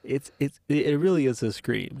really is the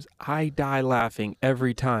screams. I die laughing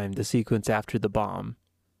every time the sequence after the bomb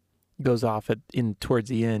goes off towards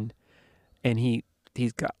the end, and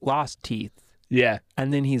he's got lost teeth. Yeah.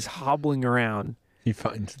 And then he's hobbling around. He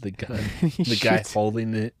finds the gun. The guy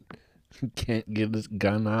holding it can't get his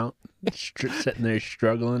gun out. Sitting there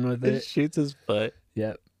struggling with it. Shoots his foot.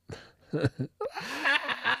 Yep.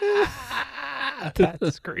 That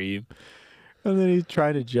scream. And then he's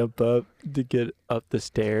trying to jump up to get up the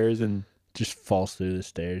stairs and just falls through the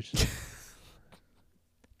stairs.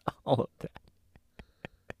 all of that.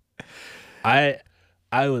 I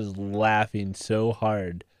was laughing so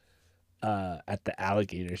hard at the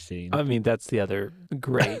alligator scene. I mean, that's the other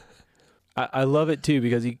great. I love it too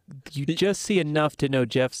because you just see enough to know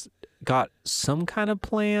Jeff's got some kind of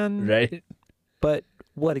plan, Right? but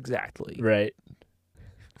what exactly? Right.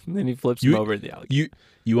 And then he flips him over in the alligator.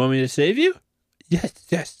 You want me to save you? Yes.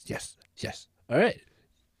 All right.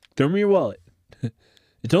 Throw me your wallet.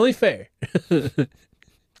 It's only fair.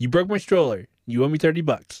 You broke my stroller. You owe me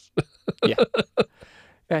 $30. Yeah.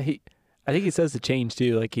 Yeah, I think he says the change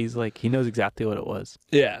too. Like he knows exactly what it was.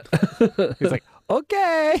 Yeah. He's like,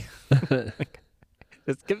 okay.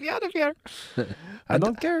 Just get me out of here. I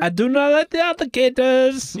don't care. I do not like the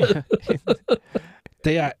alligators. Yeah.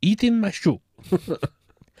 They are eating my shoe.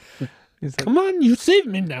 He's like, Come on, you save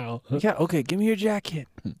me now. yeah, okay, give me your jacket.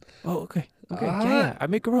 Oh, okay. Okay, yeah, I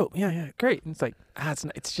make a rope. Yeah, great. And it's like,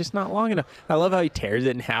 it's just not long enough. I love how he tears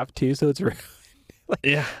it in half too, so it's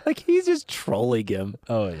like he's just trolling him.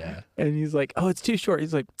 Oh yeah. And he's like, oh, it's too short.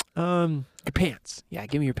 He's like, your pants. Yeah,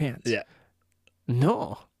 give me your pants. Yeah.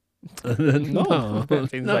 No. No.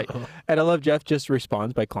 He's like, and I love Jeff just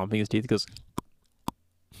responds by clomping his teeth. He goes,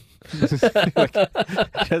 like,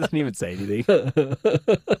 he doesn't even say anything.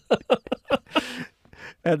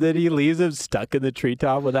 And then he leaves him stuck in the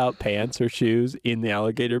treetop without pants or shoes in the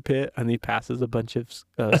alligator pit. And he passes a bunch of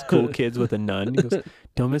school kids with a nun. He goes,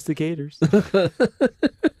 don't miss the gators.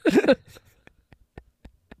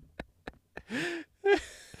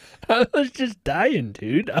 I was just dying,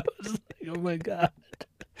 dude. I was like, oh my God.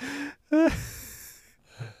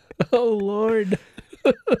 Oh Lord.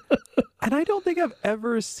 And I don't think I've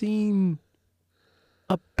ever seen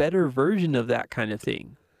a better version of that kind of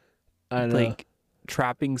thing. I know. Like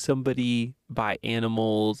trapping somebody by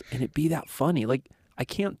animals and it be that funny. Like I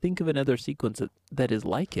can't think of another sequence that is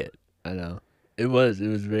like it. I know. It was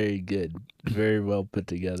very good. Very well put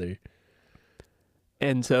together.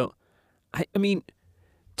 And so, I mean,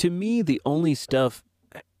 to me, the only stuff,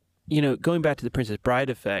 going back to the Princess Bride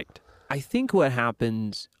effect, I think what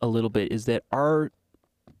happens a little bit is that our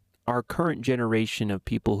current generation of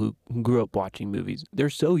people who grew up watching movies, they're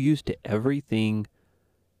so used to everything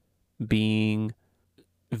being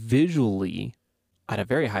visually at a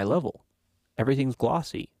very high level. Everything's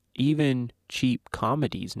glossy. Even cheap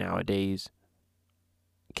comedies nowadays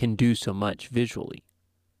can do so much visually.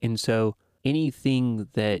 And so anything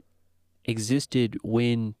that existed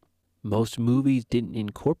when most movies didn't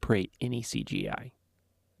incorporate any CGI,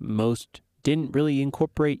 most didn't really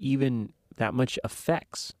incorporate even that much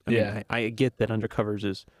effects. I mean, I get that Undercovers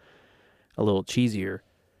is a little cheesier,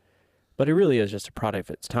 but it really is just a product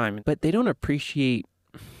of its time. But they don't appreciate,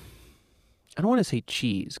 I don't want to say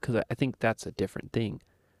cheese, because I think that's a different thing,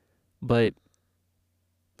 but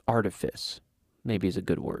artifice maybe is a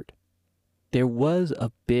good word. There was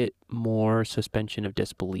a bit more suspension of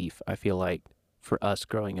disbelief, I feel like, for us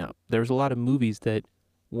growing up. There was a lot of movies that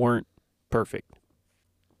weren't perfect.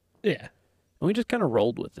 Yeah. And we just kind of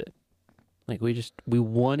rolled with it. Like we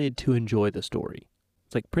wanted to enjoy the story.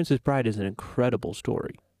 It's like Princess Bride is an incredible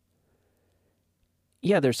story.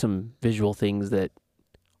 Yeah, there's some visual things that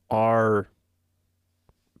are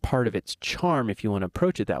part of its charm if you want to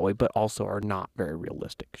approach it that way, but also are not very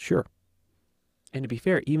realistic. Sure. And to be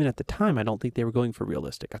fair, even at the time, I don't think they were going for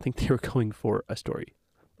realistic. I think they were going for a story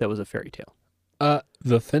that was a fairy tale.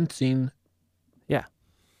 The fencing. Yeah.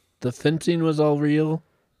 The fencing was all real.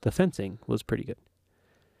 The fencing was pretty good.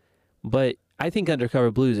 But I think Undercover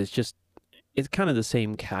Blues is just, it's kind of the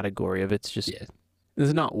same category of this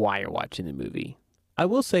is not why you're watching the movie. I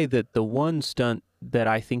will say that the one stunt that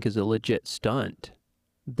I think is a legit stunt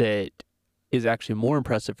that is actually more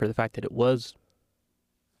impressive for the fact that it was,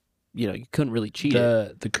 you couldn't really cheat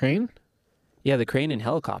it. The crane? Yeah, the crane and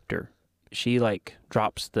helicopter. She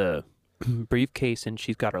drops the briefcase and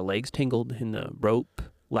she's got her legs tangled in the rope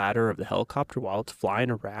ladder of the helicopter while it's flying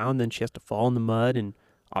around. Then she has to fall in the mud, and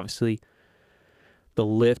obviously the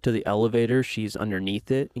lift of the elevator, she's underneath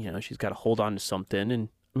it. She's got to hold on to something. And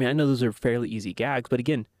I mean, I know those are fairly easy gags, but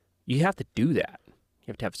again, you have to do that. You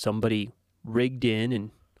have to have somebody rigged in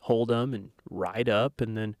and hold them and ride up,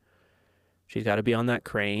 and then she's got to be on that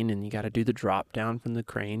crane, and you got to do the drop down from the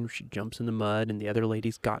crane. She jumps in the mud, and the other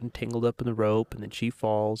lady's gotten tangled up in the rope, and then she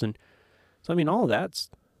falls. And so, I mean, all of that's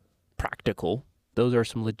practical. Those are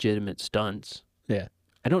some legitimate stunts. Yeah.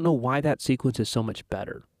 I don't know why that sequence is so much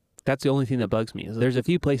better. That's the only thing that bugs me. Is there's a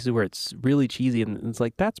few places where it's really cheesy, and it's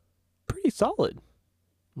like, that's pretty solid.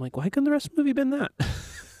 I'm like, why couldn't the rest of the movie been that?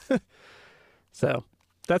 So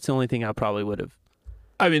that's the only thing I probably would have.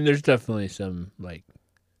 I mean, there's definitely some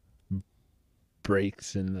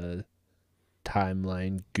breaks in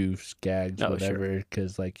timeline goofs, gags, Oh, whatever,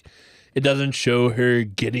 because like it doesn't show her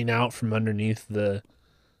getting out from underneath the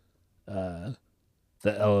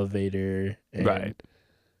elevator, and Right.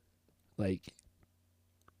 like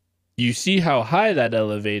you see how high that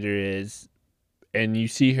elevator is, and you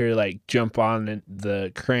see her like jump on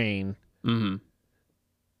the crane, Mm-hmm.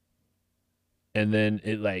 and then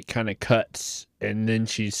it like kind of cuts, and then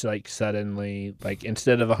she's like suddenly like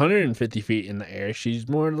instead of 150 feet in the air, she's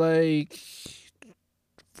more like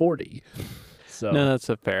 40. So No, that's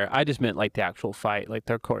a fair. I just meant like the actual fight, like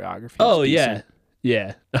their choreography. oh Decent.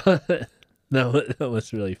 yeah. No, that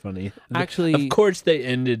was really funny. Actually, of course they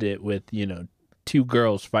ended it with two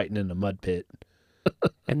girls fighting in a mud pit.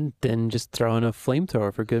 and then just throwing a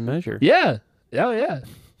flamethrower for good measure. Yeah, oh yeah,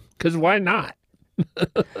 because why not?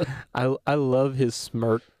 I love his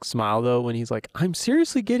smile though when he's like, "I'm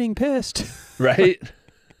seriously getting pissed." Right?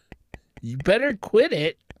 You better quit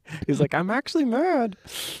it. He's like, "I'm actually mad.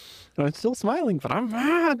 I'm still smiling, but I'm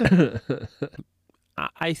mad."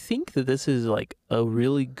 I think that this is like a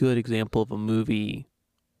really good example of a movie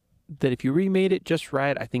that if you remade it just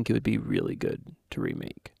right, I think it would be really good to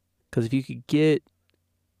remake. Because if you could get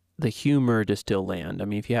the humor to still land, I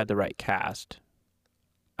mean, if you had the right cast,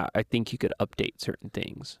 I think you could update certain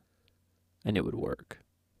things and it would work.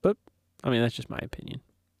 But, I mean, that's just my opinion.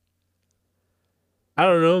 I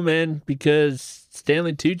don't know, man, because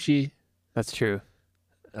Stanley Tucci, That's true.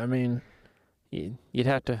 I mean, You'd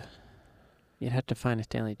have to find a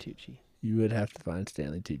Stanley Tucci. you would have to find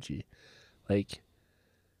Stanley Tucci. Like,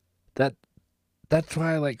 that's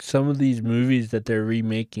why, like, some of these movies that they're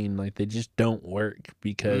remaking, like, they just don't work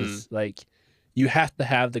because, like, you have to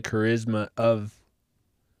have the charisma of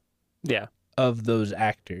those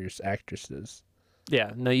actresses.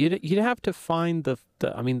 Yeah, no, you'd have to find the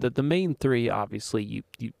main three. Obviously,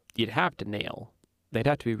 you'd have to nail. They'd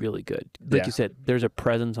have to be really good. Like you said, there's a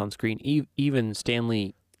presence on screen. Even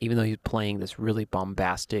Stanley, even though he's playing this really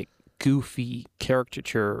bombastic, goofy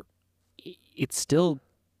caricature, it's still,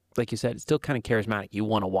 like you said, it's still kind of charismatic. You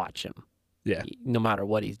want to watch him, no matter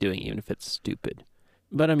what he's doing, even if it's stupid.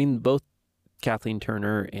 But I mean, both Kathleen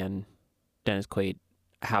Turner and Dennis Quaid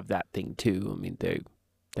have that thing too. I mean, they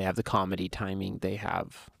have the comedy timing. They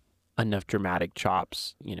have enough dramatic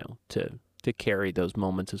chops, to carry those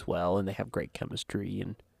moments as well, and they have great chemistry,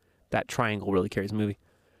 and that triangle really carries the movie.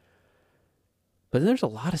 But then there's a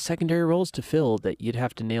lot of secondary roles to fill that you'd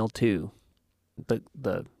have to nail too.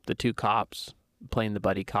 The two cops playing the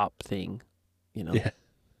buddy cop thing, Yeah.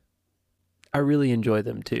 I really enjoy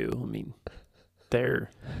them too. I mean, they're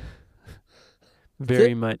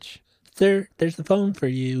very much. Sir, there's the phone for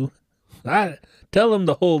you. Tell him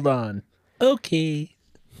to hold on. Okay.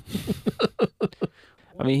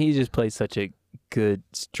 I mean, he just plays such a good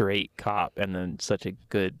straight cop, and then such a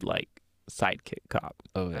good like sidekick cop.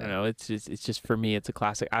 Oh yeah. I don't know. It's just for me, it's a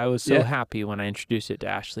classic. I was so happy when I introduced it to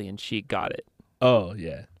Ashley and she got it. Oh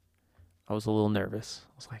yeah. I was a little nervous.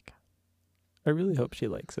 I was like, I really hope she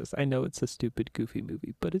likes this. I know it's a stupid, goofy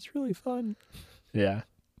movie, but it's really fun. Yeah.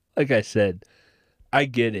 Like I said, I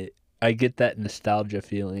get it. I get that nostalgia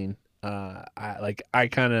feeling. I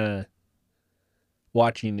kind of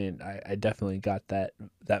watching it. I definitely got that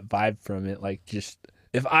vibe from it. Like, just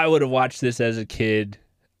if I would have watched this as a kid,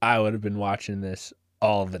 I would have been watching this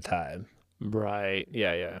all the time. Right.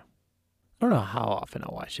 Yeah. Yeah. I don't know how often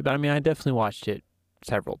I watched it, but I mean, I definitely watched it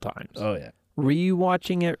several times. Oh yeah.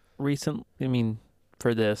 Rewatching it recently, I mean,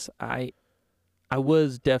 for this, I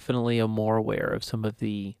was definitely more aware of some of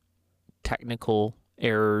the technical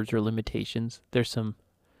errors or limitations. There's some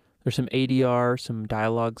ADR, some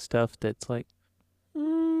dialogue stuff that's like,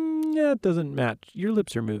 yeah, it doesn't match. Your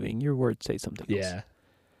lips are moving. Your words say something else. Yeah.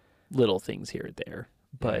 Little things here and there.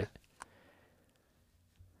 But,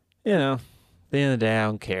 at the end of the day, I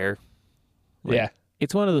don't care. Like, yeah.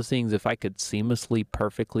 It's one of those things, if I could seamlessly,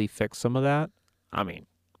 perfectly fix some of that, I mean,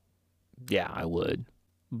 yeah, I would.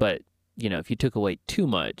 But, if you took away too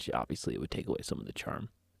much, obviously it would take away some of the charm.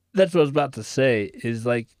 That's what I was about to say, is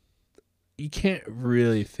like, you can't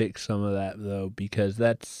really fix some of that though, because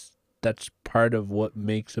that's part of what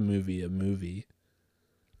makes a movie.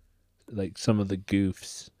 Like some of the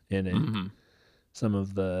goofs in it, some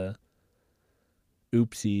of the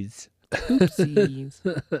oopsies.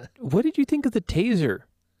 What did you think of the taser?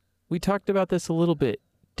 We talked about this a little bit.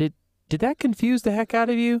 Did that confuse the heck out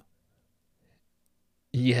of you?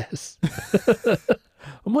 Yes.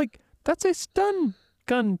 I'm like, that's a stun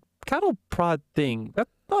gun cattle prod thing.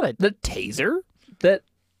 That's not a taser.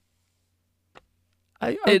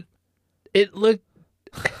 It looked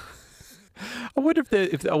I wonder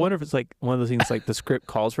if it's like one of those things like the script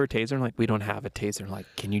calls for a taser and like we don't have a taser. Like,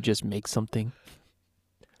 can you just make something?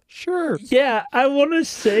 Sure. Yeah, I want to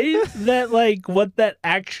say that like what that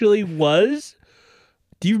actually was.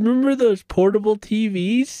 Do you remember those portable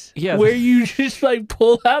TVs? Yeah. Where you just like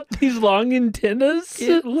pull out these long antennas?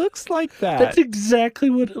 It looks like that. That's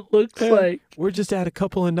exactly what it looks like. We're just add a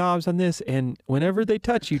couple of knobs on this, and whenever they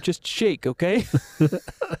touch you, just shake, okay?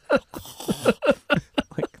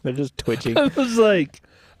 Like they're just twitching. I was like,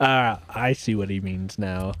 I see what he means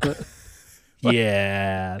now.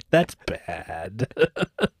 Yeah, that's bad.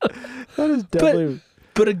 That is definitely.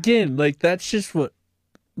 But again, like that's just what.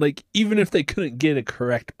 Like, even if they couldn't get a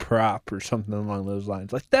correct prop or something along those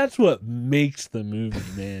lines, like, that's what makes the movie,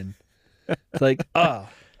 man. It's like,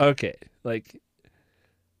 okay. Like,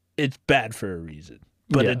 it's bad for a reason,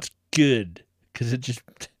 but it's good because it just,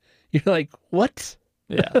 you're like, what?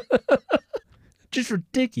 Yeah. Just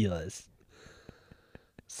ridiculous.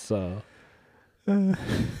 So, I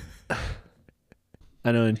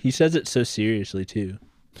know, and he says it so seriously, too.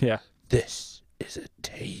 Yeah. This is a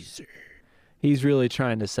taser. He's really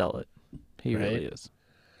trying to sell it. He Right? really is.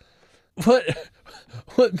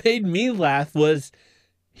 What made me laugh was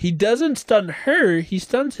he doesn't stun her, he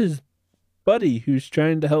stuns his buddy who's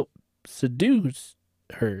trying to help seduce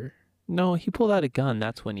her. No, he pulled out a gun.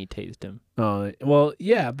 That's when he tased him. Oh, well,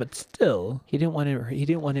 yeah, but still. He didn't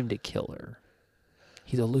want him to kill her.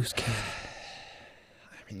 He's a loose cannon.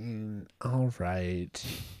 I mean, all right.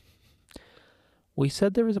 We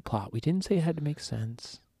said there was a plot. We didn't say it had to make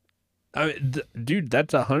sense. I mean, dude,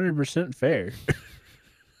 that's 100% fair.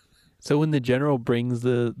 So when the general brings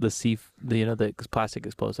the plastic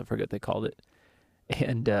explosive, I forget what they called it,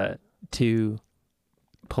 and to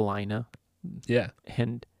Polina, Yeah.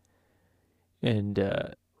 and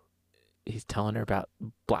he's telling her about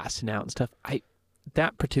blasting out and stuff.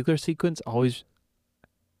 That particular sequence always,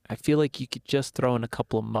 I feel like you could just throw in a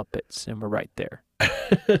couple of Muppets and we're right there.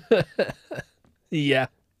 Yeah,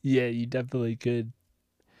 you definitely could.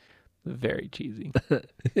 Very cheesy.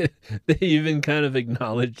 They even kind of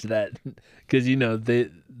acknowledged that because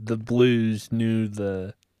the Blues knew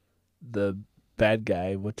the bad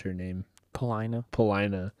guy. What's her name? Polina.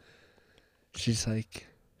 She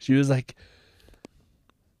was like,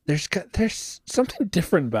 there's something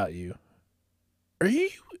different about you. Are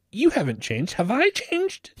you haven't changed? Have I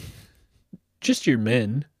changed? Just your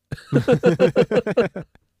men.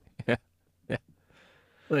 Yeah.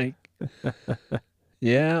 Like.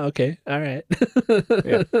 Yeah, okay, all right.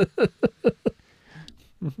 Yeah.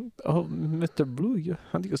 Oh, Mr. Blue,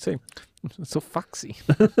 how do you say? So foxy.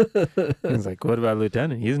 He's like, what about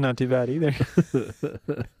Lieutenant? He's not too bad either.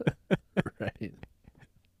 Right.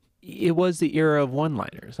 It was the era of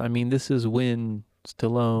one-liners. I mean, this is when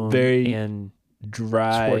Stallone and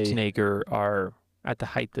dry Schwarzenegger are at the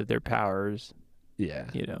height of their powers. Yeah.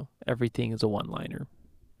 Everything is a one-liner.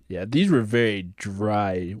 Yeah, these were very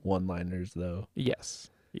dry one-liners, though. Yes.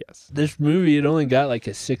 This movie, it only got like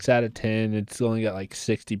a 6 out of 10. It's only got like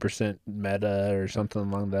 60% meta or something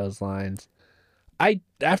along those lines.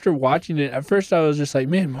 After watching it, at first I was just like,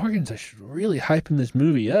 man, Morgan's really hyping this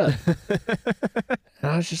movie up.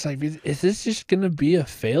 And I was just like, is this just going to be a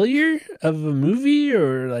failure of a movie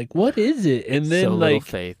or like, what is it? And then so little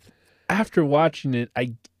faith. After watching it,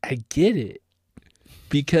 I get it.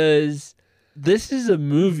 Because this is a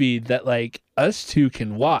movie that like us two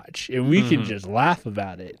can watch and we can just laugh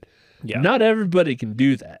about it. Yeah. Not everybody can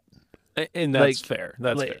do that. And that's fair.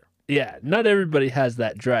 That's fair. Yeah. Not everybody has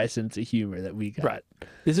that dry sense of humor that we got. Right.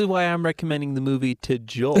 This is why I'm recommending the movie to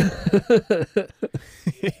Joel.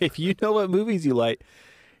 If you know what movies you like,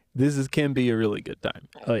 this can be a really good time.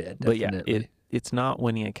 Oh yeah, definitely. But yeah, it's not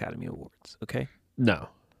winning Academy Awards, okay? No.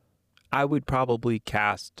 I would probably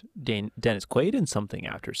cast Dennis Quaid in something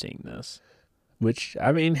after seeing this. Which,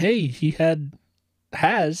 I mean, hey, he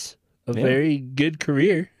has a very good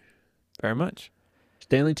career. Very much.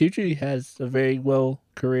 Stanley Tucci has a very well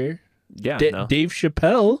career. Yeah. Dave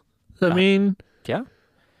Chappelle. I mean. Yeah.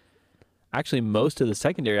 Actually, most of the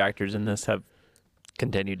secondary actors in this have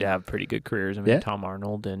continued to have pretty good careers. I mean, Tom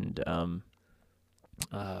Arnold and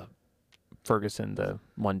Ferguson, the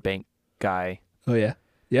one bank guy. Oh, yeah.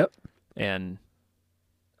 Yep. And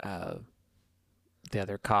the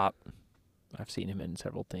other cop. I've seen him in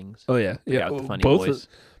several things. Oh, yeah. Yeah. The funny voice.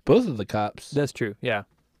 Both of the cops. That's true. Yeah.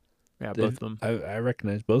 Yeah, both of them. I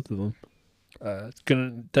recognize both of them. It's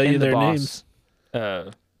going to tell you their names.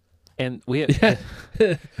 And we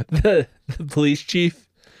the police chief.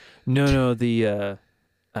 No,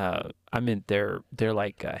 I meant they're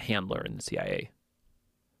like a handler in the CIA.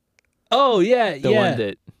 Oh, yeah,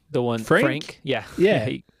 The one Frank? Yeah. Yeah.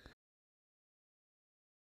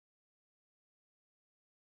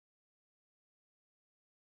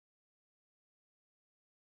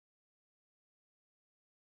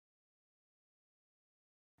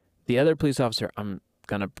 The other police officer, I'm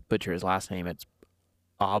gonna butcher his last name. It's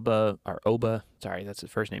Oba. Sorry, that's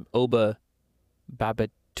his first name. Oba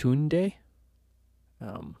Babatunde.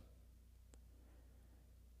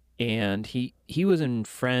 And he was in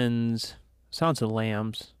Friends, Silence of the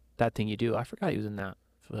Lambs, That Thing You Do. I forgot he was in that.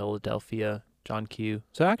 Philadelphia, John Q.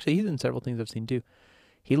 So actually, he's in several things I've seen too.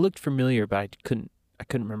 He looked familiar, but I couldn't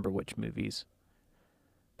remember which movies.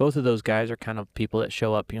 Both of those guys are kind of people that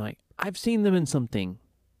show up and you're like, I've seen them in something.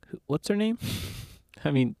 What's their name?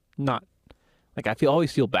 I mean, not like I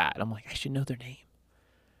always feel bad. I'm like, I should know their name.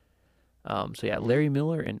 So yeah, Larry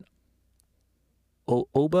Miller and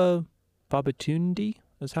Oba Babatunde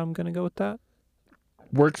is how I'm gonna go with that.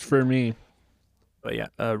 Works for me. But yeah,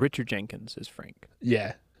 Richard Jenkins is Frank.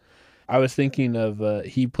 Yeah, I was thinking of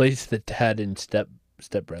he plays the dad in Step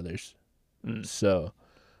Brothers. So,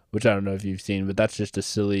 which I don't know if you've seen, but that's just a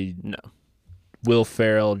silly Will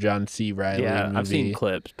Ferrell, John C. Reilly movie. I've seen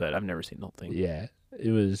clips, but I've never seen the whole thing. Yeah,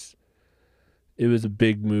 it was a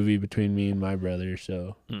big movie between me and my brother.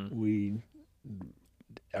 So I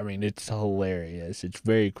mean, it's hilarious. It's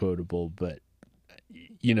very quotable, but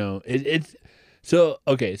it's so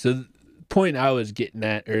okay. So the point I was getting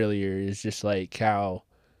at earlier is just like how,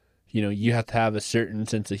 you have to have a certain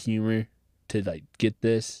sense of humor to like get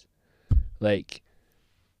this. Like,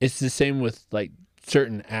 it's the same with like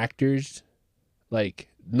certain actors. Like,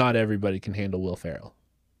 not everybody can handle Will Ferrell.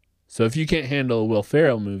 So if you can't handle a Will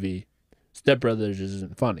Ferrell movie, Step Brothers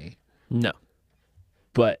isn't funny. No.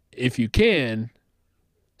 But if you can,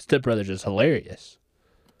 Step Brothers is hilarious.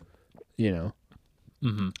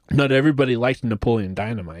 Mm-hmm. Not everybody likes Napoleon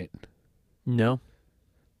Dynamite. No.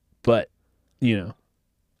 But,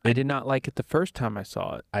 I did not like it the first time I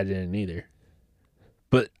saw it. I didn't either.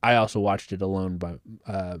 But I also watched it alone by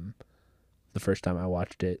the first time I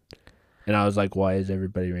watched it. And I was like, why is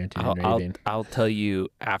everybody ranting and raving? I'll tell you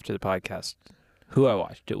after the podcast who I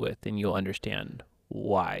watched it with, and you'll understand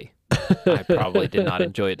why I probably did not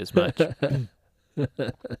enjoy it as much.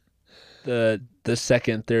 The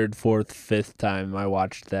second, third, fourth, fifth time I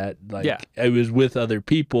watched that, I was with other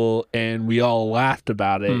people, and we all laughed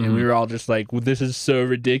about it, and we were all just like, well, this is so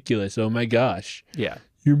ridiculous. Oh, my gosh. Yeah.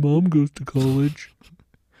 Your mom goes to college.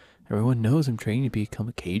 Everyone knows I'm training to become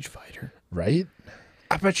a cage fighter. Right?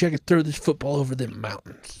 I bet you I could throw this football over the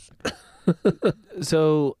mountains.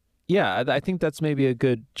 So, yeah, I think that's maybe a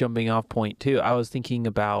good jumping off point, too. I was thinking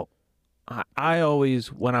about, I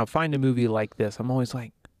always, when I find a movie like this, I'm always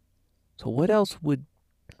like, so what else would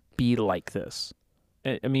be like this?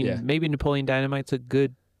 I mean, maybe Napoleon Dynamite's a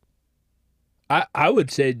good... I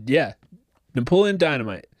would say, yeah, Napoleon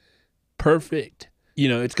Dynamite, perfect.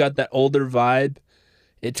 It's got that older vibe.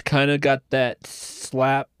 It's kind of got that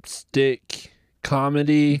slapstick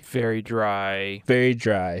comedy. Very dry. Very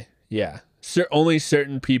dry, yeah. Only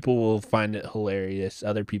certain people will find it hilarious.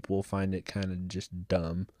 Other people will find it kind of just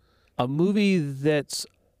dumb. A movie that's,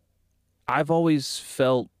 I've always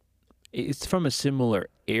felt, it's from a similar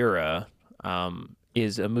era,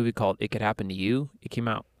 is a movie called It Could Happen to You. It came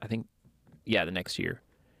out, I think, the next year.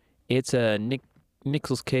 It's a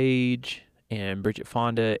Nicolas Cage and Bridget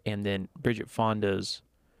Fonda, and then Bridget Fonda's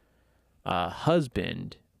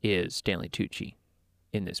husband is Stanley Tucci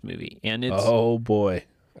in this movie. And it's... Oh, boy.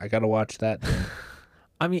 I got to watch that then.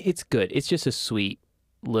 I mean, it's good. It's just a sweet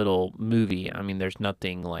little movie. I mean, there's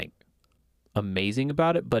nothing, like, amazing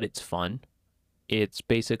about it, but it's fun. It's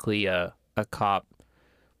basically a cop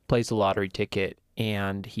plays a lottery ticket,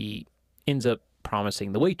 and he ends up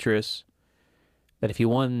promising the waitress that if he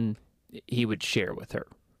won, he would share with her,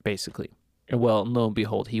 basically. And well, lo and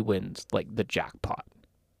behold, he wins, like, the jackpot.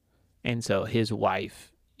 And so his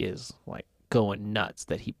wife is, like, going nuts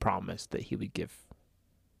that he promised that he would give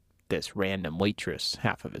this random waitress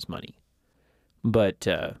half of his money. But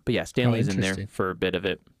yeah, Stanley's in there for a bit of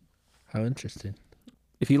it. How interesting.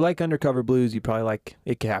 If you like Undercover Blues, you probably like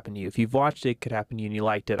It Could Happen to You. If you've watched It Could Happen to You and you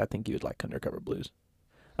liked it, I think you would like Undercover Blues.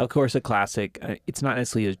 Of course, a classic. It's not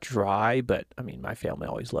necessarily as dry, but, I mean, my family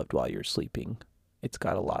always loved While You're Sleeping. It's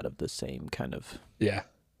got a lot of the same kind of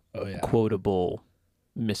quotable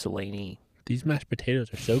miscellany. These mashed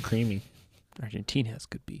potatoes are so creamy. Argentina has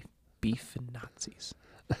good beef. Beef and Nazis.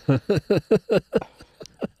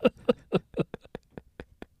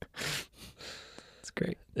 It's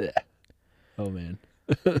great. Yeah. Oh, man.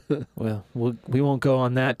 Well, we won't go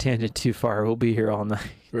on that tangent too far. We'll be here all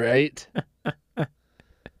night. Right?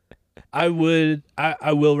 I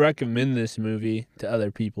will recommend this movie to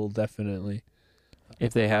other people, definitely.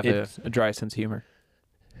 If they have a dry sense of humor.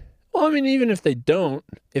 Well, I mean, even if they don't,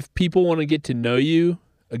 if people want to get to know you,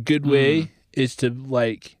 a good way is to,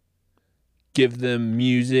 like, give them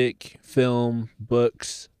music, film,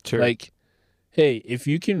 books. Sure. Like, hey, if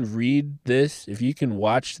you can read this, if you can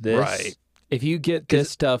watch this, right. If you get this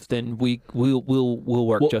stuff, then we'll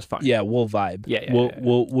work just fine. Yeah, we'll vibe. Yeah.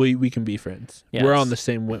 We can be friends. Yes. We're on the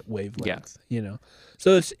same wavelength. Yeah. You know,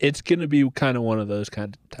 so it's gonna be kind of one of those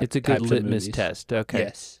kind of. It's a good litmus test. Okay.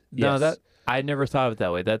 Yes. No, that I never thought of it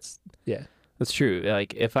that way. That's true.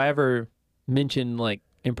 Like if I ever mention like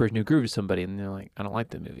Emperor's New Groove to somebody and they're like, I don't like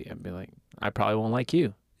the movie, I'd be like, I probably won't like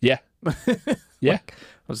you. Yeah. Yeah. Like,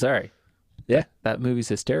 I'm sorry. Yeah. That movie's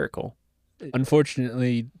hysterical.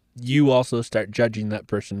 Unfortunately, you also start judging that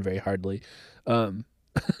person very hardly. What?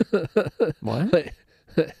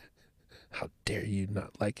 How dare you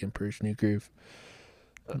not like Emperor's New Groove?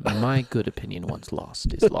 My good opinion once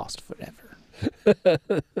lost is lost forever.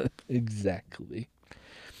 Exactly.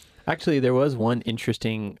 Actually, there was one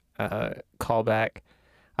interesting callback.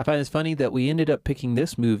 I find it's funny that we ended up picking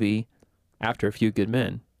this movie after A Few Good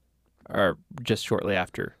Men, or just shortly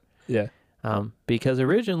after. Yeah. Because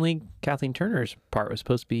originally Kathleen Turner's part was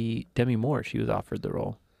supposed to be Demi Moore. She was offered the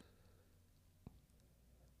role.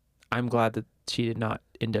 I'm glad that she did not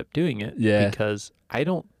end up doing it. Yeah. Because I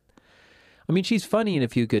mean, she's funny in A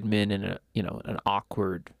Few Good Men in an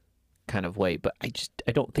awkward kind of way, but I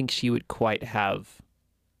don't think she would quite have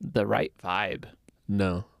the right vibe.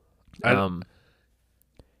 No. I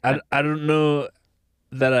don't know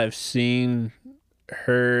that I've seen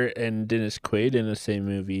her and Dennis Quaid in the same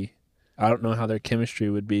movie. I don't know how their chemistry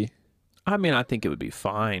would be. I mean, I think it would be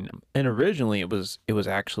fine. And originally it was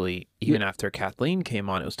actually, even after Kathleen came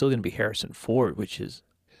on, it was still going to be Harrison Ford, which is...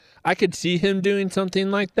 I could see him doing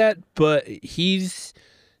something like that, but he's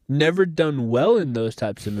never done well in those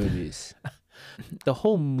types of movies. The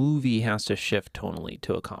whole movie has to shift tonally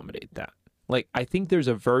to accommodate that. Like, I think there's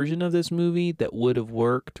a version of this movie that would have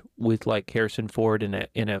worked with like Harrison Ford in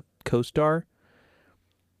a co-star,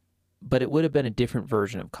 but it would have been a different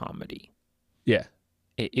version of comedy. Yeah.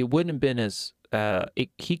 It wouldn't have been as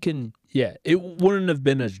he can. Yeah, it wouldn't have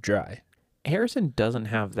been as dry. Harrison doesn't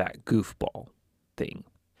have that goofball thing.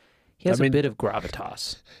 He has a bit of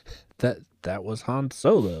gravitas. That was Han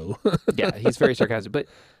Solo. Yeah, he's very sarcastic,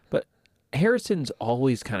 but Harrison's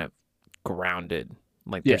always kind of grounded.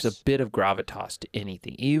 Like there's a bit of gravitas to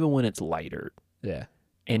anything, even when it's lighter. Yeah.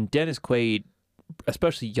 And Dennis Quaid,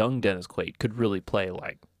 especially young Dennis Quaid, could really play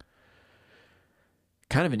like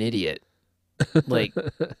kind of an idiot. Like,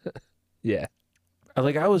 yeah.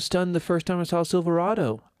 Like I was stunned the first time I saw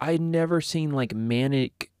Silverado. I'd never seen like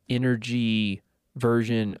manic energy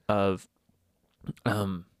version of,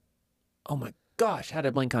 oh my gosh, how did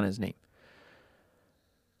I blank on his name?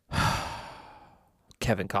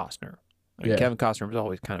 Kevin Costner. I mean, Kevin Costner was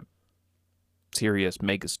always kind of serious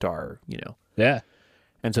megastar, you know. Yeah.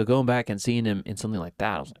 And so going back and seeing him in something like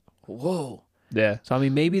that, I was like, whoa. Yeah. So, I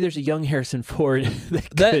mean, maybe there's a young Harrison Ford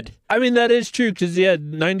that could. I mean, that is true because,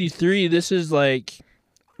 93, this is like,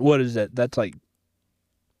 what is that? That's like,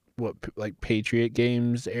 what, like Patriot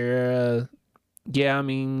Games era? Yeah, I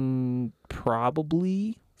mean,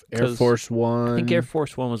 probably. Air Force One. I think Air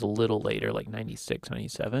Force One was a little later, like 96,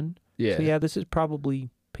 97. Yeah. So, this is probably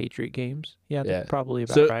Patriot Games. Yeah, that's probably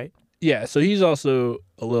about right. Yeah, so he's also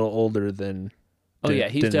a little older than... he's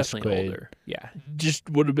Dennis definitely Quaid. older. Yeah. Just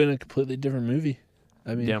would have been a completely different movie.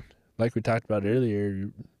 I mean, like we talked about earlier,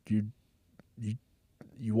 you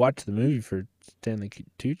watch the movie for Stanley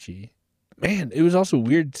Tucci. Man, it was also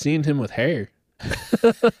weird seeing him with hair.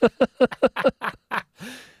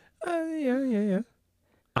 Yeah.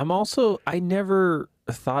 I never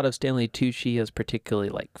thought of Stanley Tucci as particularly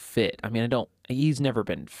like fit. I mean, he's never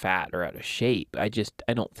been fat or out of shape. I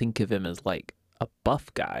don't think of him as like a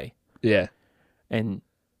buff guy. Yeah. And,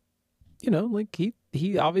 like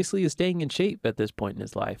he obviously is staying in shape at this point in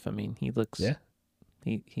his life. I mean, he looks,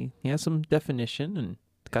 he has some definition and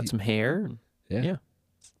got some hair. And, yeah.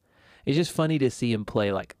 It's just funny to see him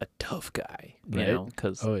play like a tough guy, you know,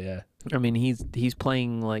 because, I mean, he's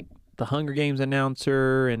playing like the Hunger Games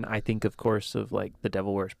announcer. And I think, of course, of like The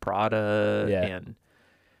Devil Wears Prada and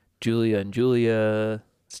Julia,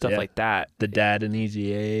 stuff like that. The dad in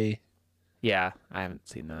Easy A. Yeah, I haven't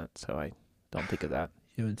seen that, so I don't think of that.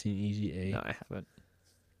 You haven't seen Easy A? No, I haven't.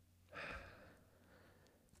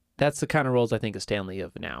 That's the kind of roles I think of Stanley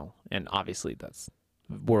of now, and obviously that's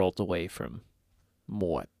worlds away from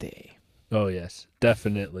Morty. Oh yes,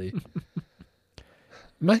 definitely.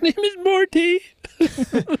 My name is Morty.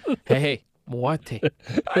 Hey, Morty!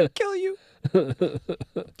 I'll kill you.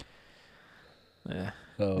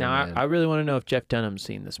 Now I really want to know if Jeff Dunham's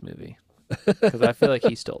seen this movie because I feel like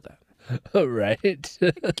he stole that. All right.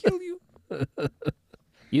 I'll kill you.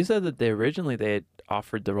 You said that they had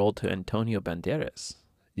offered the role to Antonio Banderas.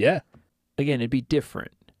 Yeah. Again, it'd be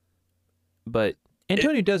different, but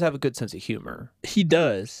Antonio does have a good sense of humor. He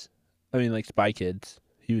does. I mean, like Spy Kids.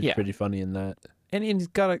 He was Yeah. pretty funny in that. And he's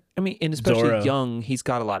got and especially Zorro. young, he's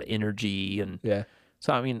got a lot of energy. And Yeah.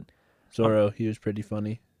 so, I mean. Zorro, he was pretty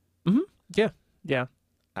funny. Mm-hmm. Yeah.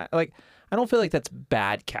 I don't feel like that's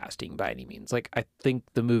bad casting by any means. Like, I think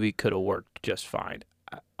the movie could have worked just fine.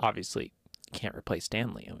 Obviously, can't replace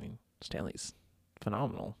Stanley. I mean, Stanley's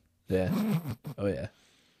phenomenal. Yeah. Oh, yeah.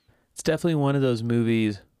 It's definitely one of those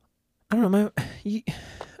movies. I don't know.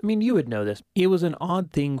 You would know this. It was an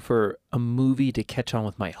odd thing for a movie to catch on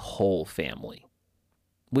with my whole family.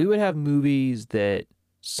 We would have movies that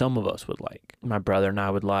some of us would like. My brother and I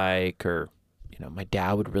would like, or, my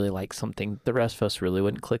dad would really like something. The rest of us really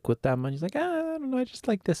wouldn't click with that much. He's like, I don't know. I just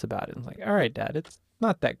like this about it. And I'm like, all right, Dad, it's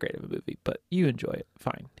not that great of a movie, but you enjoy it.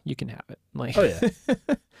 Fine. You can have it. Like, oh, yeah.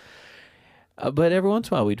 But every once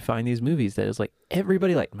in a while, we'd find these movies that is like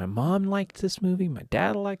everybody liked. My mom liked this movie. My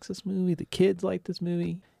dad likes this movie. The kids like this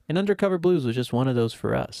movie. And Undercover Blues was just one of those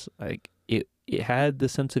for us. Like it had the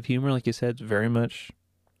sense of humor, like you said, very much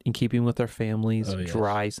in keeping with our family's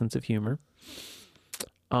dry sense of humor.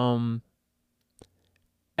 And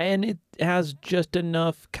it has just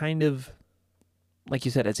enough kind of, like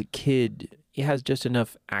you said, as a kid, it has just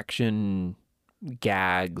enough action,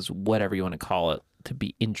 gags, whatever you want to call it, to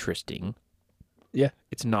be interesting. Yeah.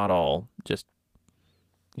 It's not all just,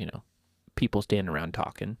 people standing around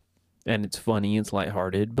talking. And it's funny, it's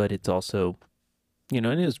lighthearted, but it's also, and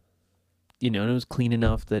it was, it was clean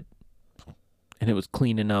enough that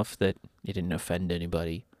it didn't offend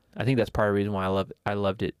anybody. I think that's part of the reason why I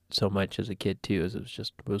loved it so much as a kid too, is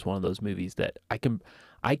it was one of those movies that I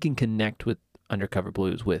can connect with Undercover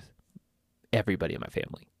Blues with everybody in my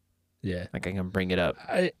family. Yeah. Like I can bring it up.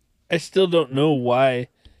 I still don't know why,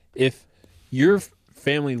 if your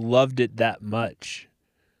family loved it that much,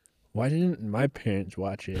 why didn't my parents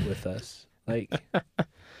watch it with us? Like,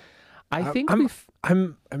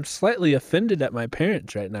 I'm slightly offended at my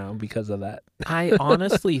parents right now because of that. I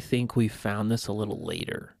honestly think we found this a little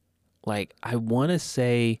later. Like, I want to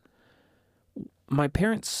say my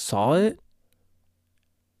parents saw it,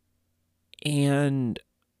 and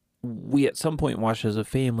we at some point watched it as a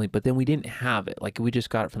family, but then we didn't have it. Like, we just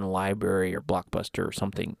got it from the library or Blockbuster or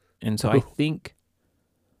something. And so I think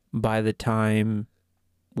by the time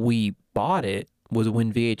we bought it was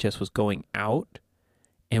when VHS was going out,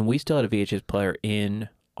 and we still had a VHS player in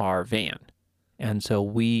our van. And so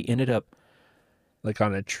we ended up... Like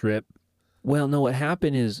on a trip? Well, no, what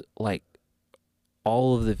happened is, like,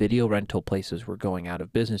 all of the video rental places were going out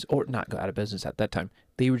of business, or not out of business at that time.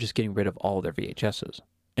 They were just getting rid of all their VHSs.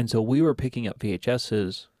 And so we were picking up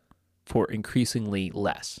VHSs for increasingly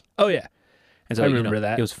less. Oh, yeah. And so, I remember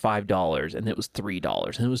that. It was $5, and it was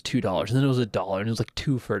 $3, and it was $2, and then it was $1, and it was like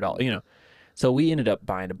 2 for $1, So we ended up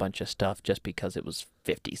buying a bunch of stuff just because it was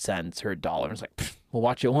 50 cents or $1. It's like, we'll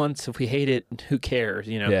watch it once. If we hate it, who cares,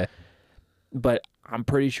 Yeah. But I'm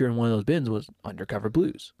pretty sure in one of those bins was Undercover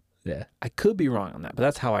Blues. Yeah. I could be wrong on that, but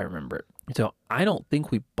that's how I remember it. So I don't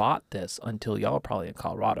think we bought this until y'all were probably in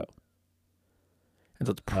Colorado. And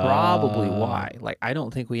so it's probably why. Like, I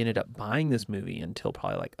don't think we ended up buying this movie until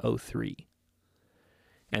probably like 2003.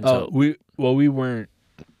 And so we weren't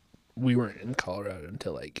in Colorado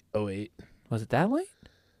until like 2008. Was it that late?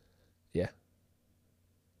 Yeah.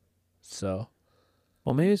 So,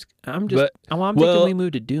 well, maybe I'm thinking we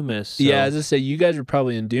moved to Dumas. So yeah, as I say, you guys were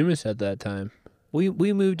probably in Dumas at that time. We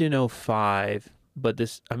moved in 2005, but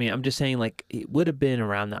I'm just saying, like, it would have been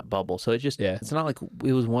around that bubble. So it's not like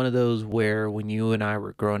it was one of those where when you and I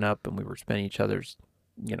were growing up and we were spending each other's,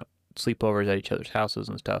 sleepovers at each other's houses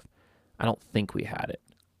and stuff. I don't think we had it.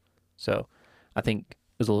 So I think it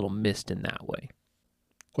was a little missed in that way.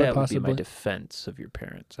 That would be my defense of your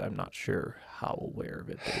parents. I'm not sure how aware of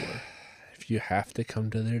it they were. If you have to come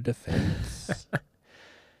to their defense,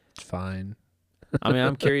 it's fine.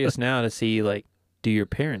 I'm curious now to see, like, do your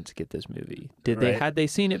parents get this movie? Had they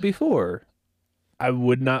seen it before? I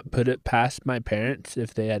would not put it past my parents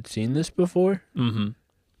if they had seen this before. Mm-hmm.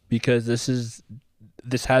 Because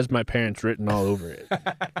this has my parents written all over it.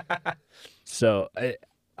 So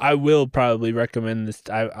I will probably recommend this.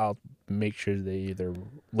 I'll make sure they either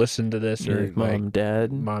listen to this or mom,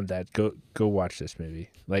 dad, go watch this movie.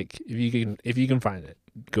 Like, if you can find it,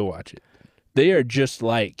 go watch it. They are just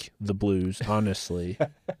like the Blues, honestly.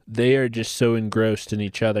 They are just so engrossed in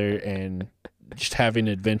each other and just having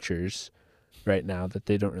adventures right now that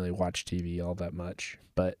they don't really watch TV all that much.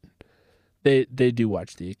 But they do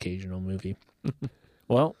watch the occasional movie.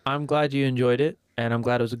 Well, I'm glad you enjoyed it. And I'm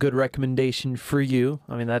glad it was a good recommendation for you.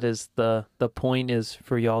 I mean, that is the point, is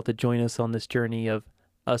for y'all to join us on this journey of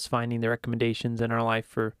us finding the recommendations in our life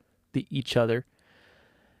for each other.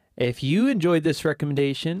 If you enjoyed this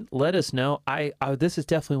recommendation, let us know. This is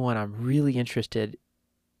definitely one I'm really interested.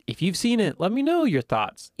 If you've seen it, let me know your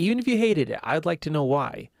thoughts. Even if you hated it, I'd like to know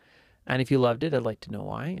why. And if you loved it, I'd like to know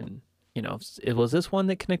why. And, was this one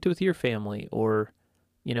that connected with your family? Or,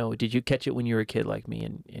 did you catch it when you were a kid like me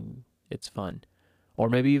and it's fun? Or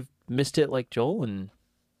maybe you've missed it like Joel and,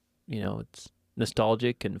 it's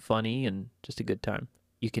nostalgic and funny and just a good time.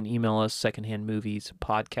 You can email us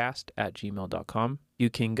secondhandmoviespodcast@gmail.com. You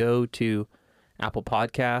can go to Apple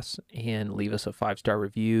Podcasts and leave us a 5-star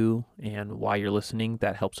review. And while you're listening,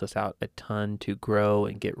 that helps us out a ton to grow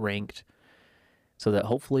and get ranked so that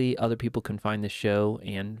hopefully other people can find this show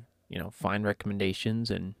and, find recommendations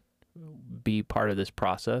and be part of this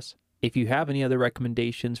process. If you have any other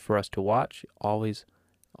recommendations for us to watch, always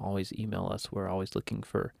email us. We're always looking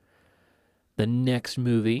for the next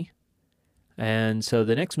movie. And so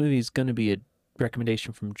the next movie is going to be a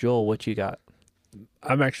recommendation from Joel. What you got?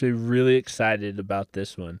 I'm actually really excited about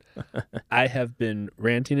this one. I have been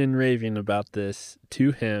ranting and raving about this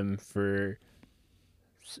to him for,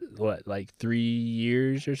 3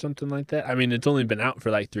 years or something like that? I mean, it's only been out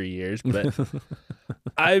for 3 years, but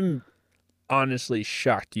I'm honestly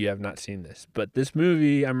shocked you have not seen this. But this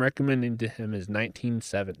movie I'm recommending to him is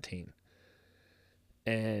 1917.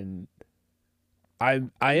 And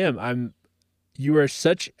you are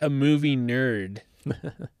such a movie nerd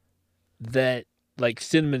that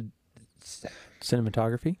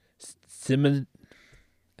cinematography?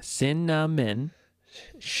 Cinnamon.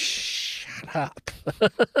 Shut up.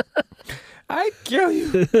 I kill you.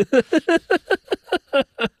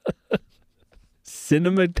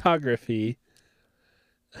 Cinematography.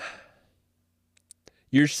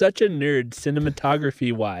 You're such a nerd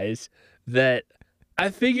cinematography wise that I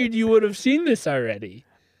figured you would have seen this already.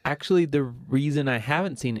 Actually, the reason I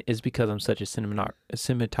haven't seen it is because I'm such a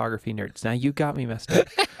cinematography nerd. Now you got me messed up.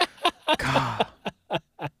 God.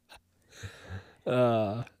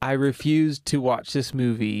 I refused to watch this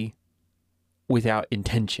movie without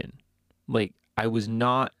intention. I was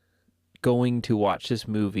not going to watch this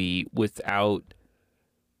movie without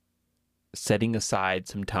setting aside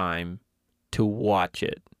some time to watch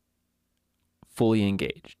it fully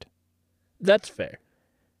engaged. That's fair.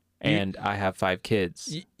 And I have 5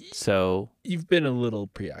 kids, so... You've been a little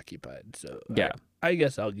preoccupied, so... Yeah. I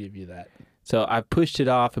guess I'll give you that. So I pushed it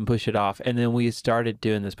off, and then we started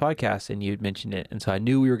doing this podcast, and you'd mentioned it, and so I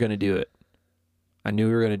knew we were going to do it.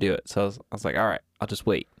 So I was like, all right, I'll just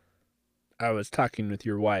wait. I was talking with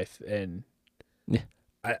your wife, and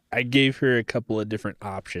I gave her a couple of different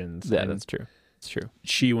options. Yeah, that's true. It's true.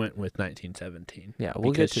 She went with 1917. Yeah,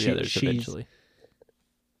 we'll get to the others eventually.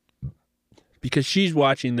 Because she's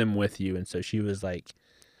watching them with you, and so she was like,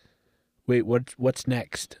 wait, what's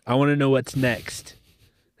next? I want to know what's next.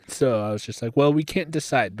 So I was just like, well, we can't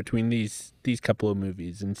decide between these couple of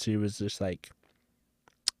movies. And she was just like,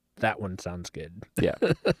 that one sounds good. Yeah.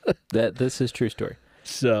 This is true story.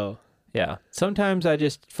 So... Yeah. Sometimes I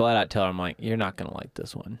just flat out tell her, I'm like, you're not going to like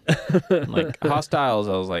this one. Like, Hostiles,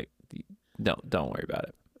 I was like, don't worry about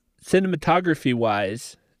it.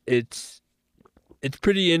 Cinematography-wise, it's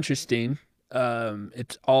pretty interesting.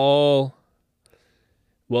 It's all...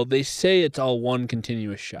 Well, they say it's all one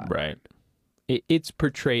continuous shot. Right. It's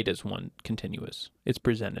portrayed as one continuous. It's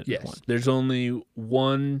presented as one. There's only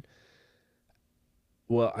one...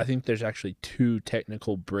 Well, I think there's actually 2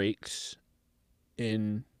 technical breaks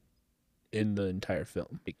in the entire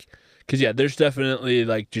film. Because, there's definitely,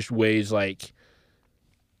 just ways,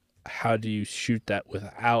 how do you shoot that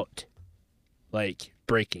without,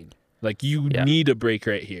 breaking? You need a break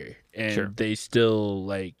right here. And they still,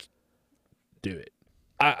 do it.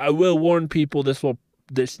 I will warn people,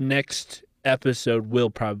 this next episode will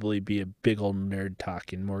probably be a big old nerd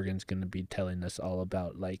talk, and Morgan's going to be telling us all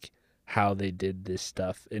about, how they did this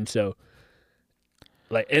stuff. And so,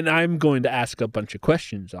 and I'm going to ask a bunch of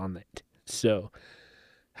questions on it. So,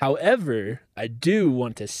 however, I do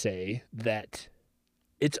want to say that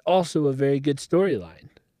it's also a very good storyline.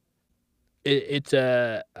 It's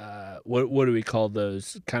a what do we call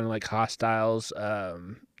those? Kind of like Hostiles,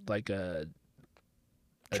 like a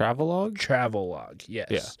travelogue. Travelogue, yes.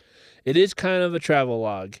 Yeah. It is kind of a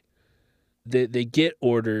travelogue. They get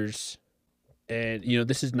orders, and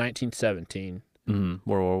this is 1917. World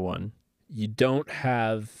War One. You don't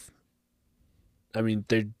have. I mean,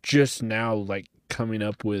 they're just now coming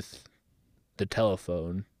up with the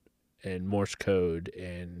telephone and Morse code,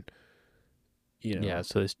 and Yeah,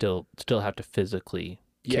 so they still have to physically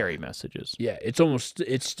carry messages. Yeah, it's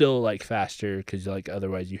still like faster because like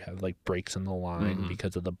otherwise you have like breaks in the line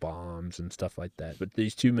because of the bombs and stuff like that. But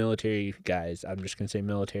these two military guys, I'm just gonna say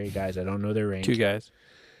military guys. I don't know their rank. Two guys.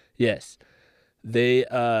 Yes, they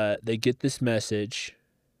get this message,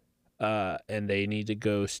 and they need to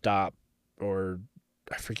go stop, or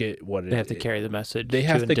I forget what it is. They have to carry the message. They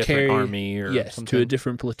have to carry army or something. To a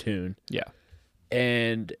different platoon. Yeah,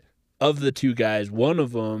 and of the two guys, one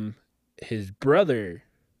of them, his brother,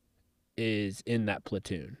 is in that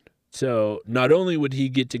platoon. So not only would he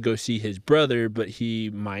get to go see his brother, but he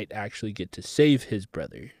might actually get to save his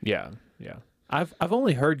brother. Yeah. I've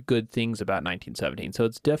only heard good things about 1917, so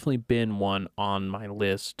it's definitely been one on my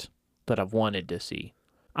list that I've wanted to see.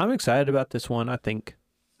 I'm excited about this one. I think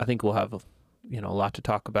we'll have a lot to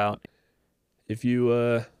talk about. If you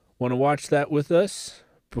want to watch that with us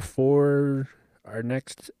before our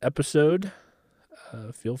next episode,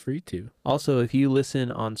 feel free to. Also, if you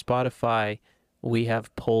listen on Spotify, we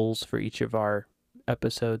have polls for each of our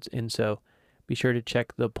episodes, and so be sure to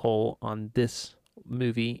check the poll on this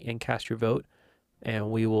movie and cast your vote, and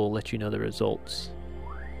we will let you know the results.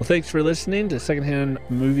 Well, thanks for listening to Secondhand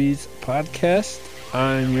Movies Podcast.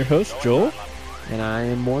 I'm your host, Joel. And I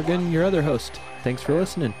am Morgan, your other host. Thanks for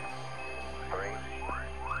listening.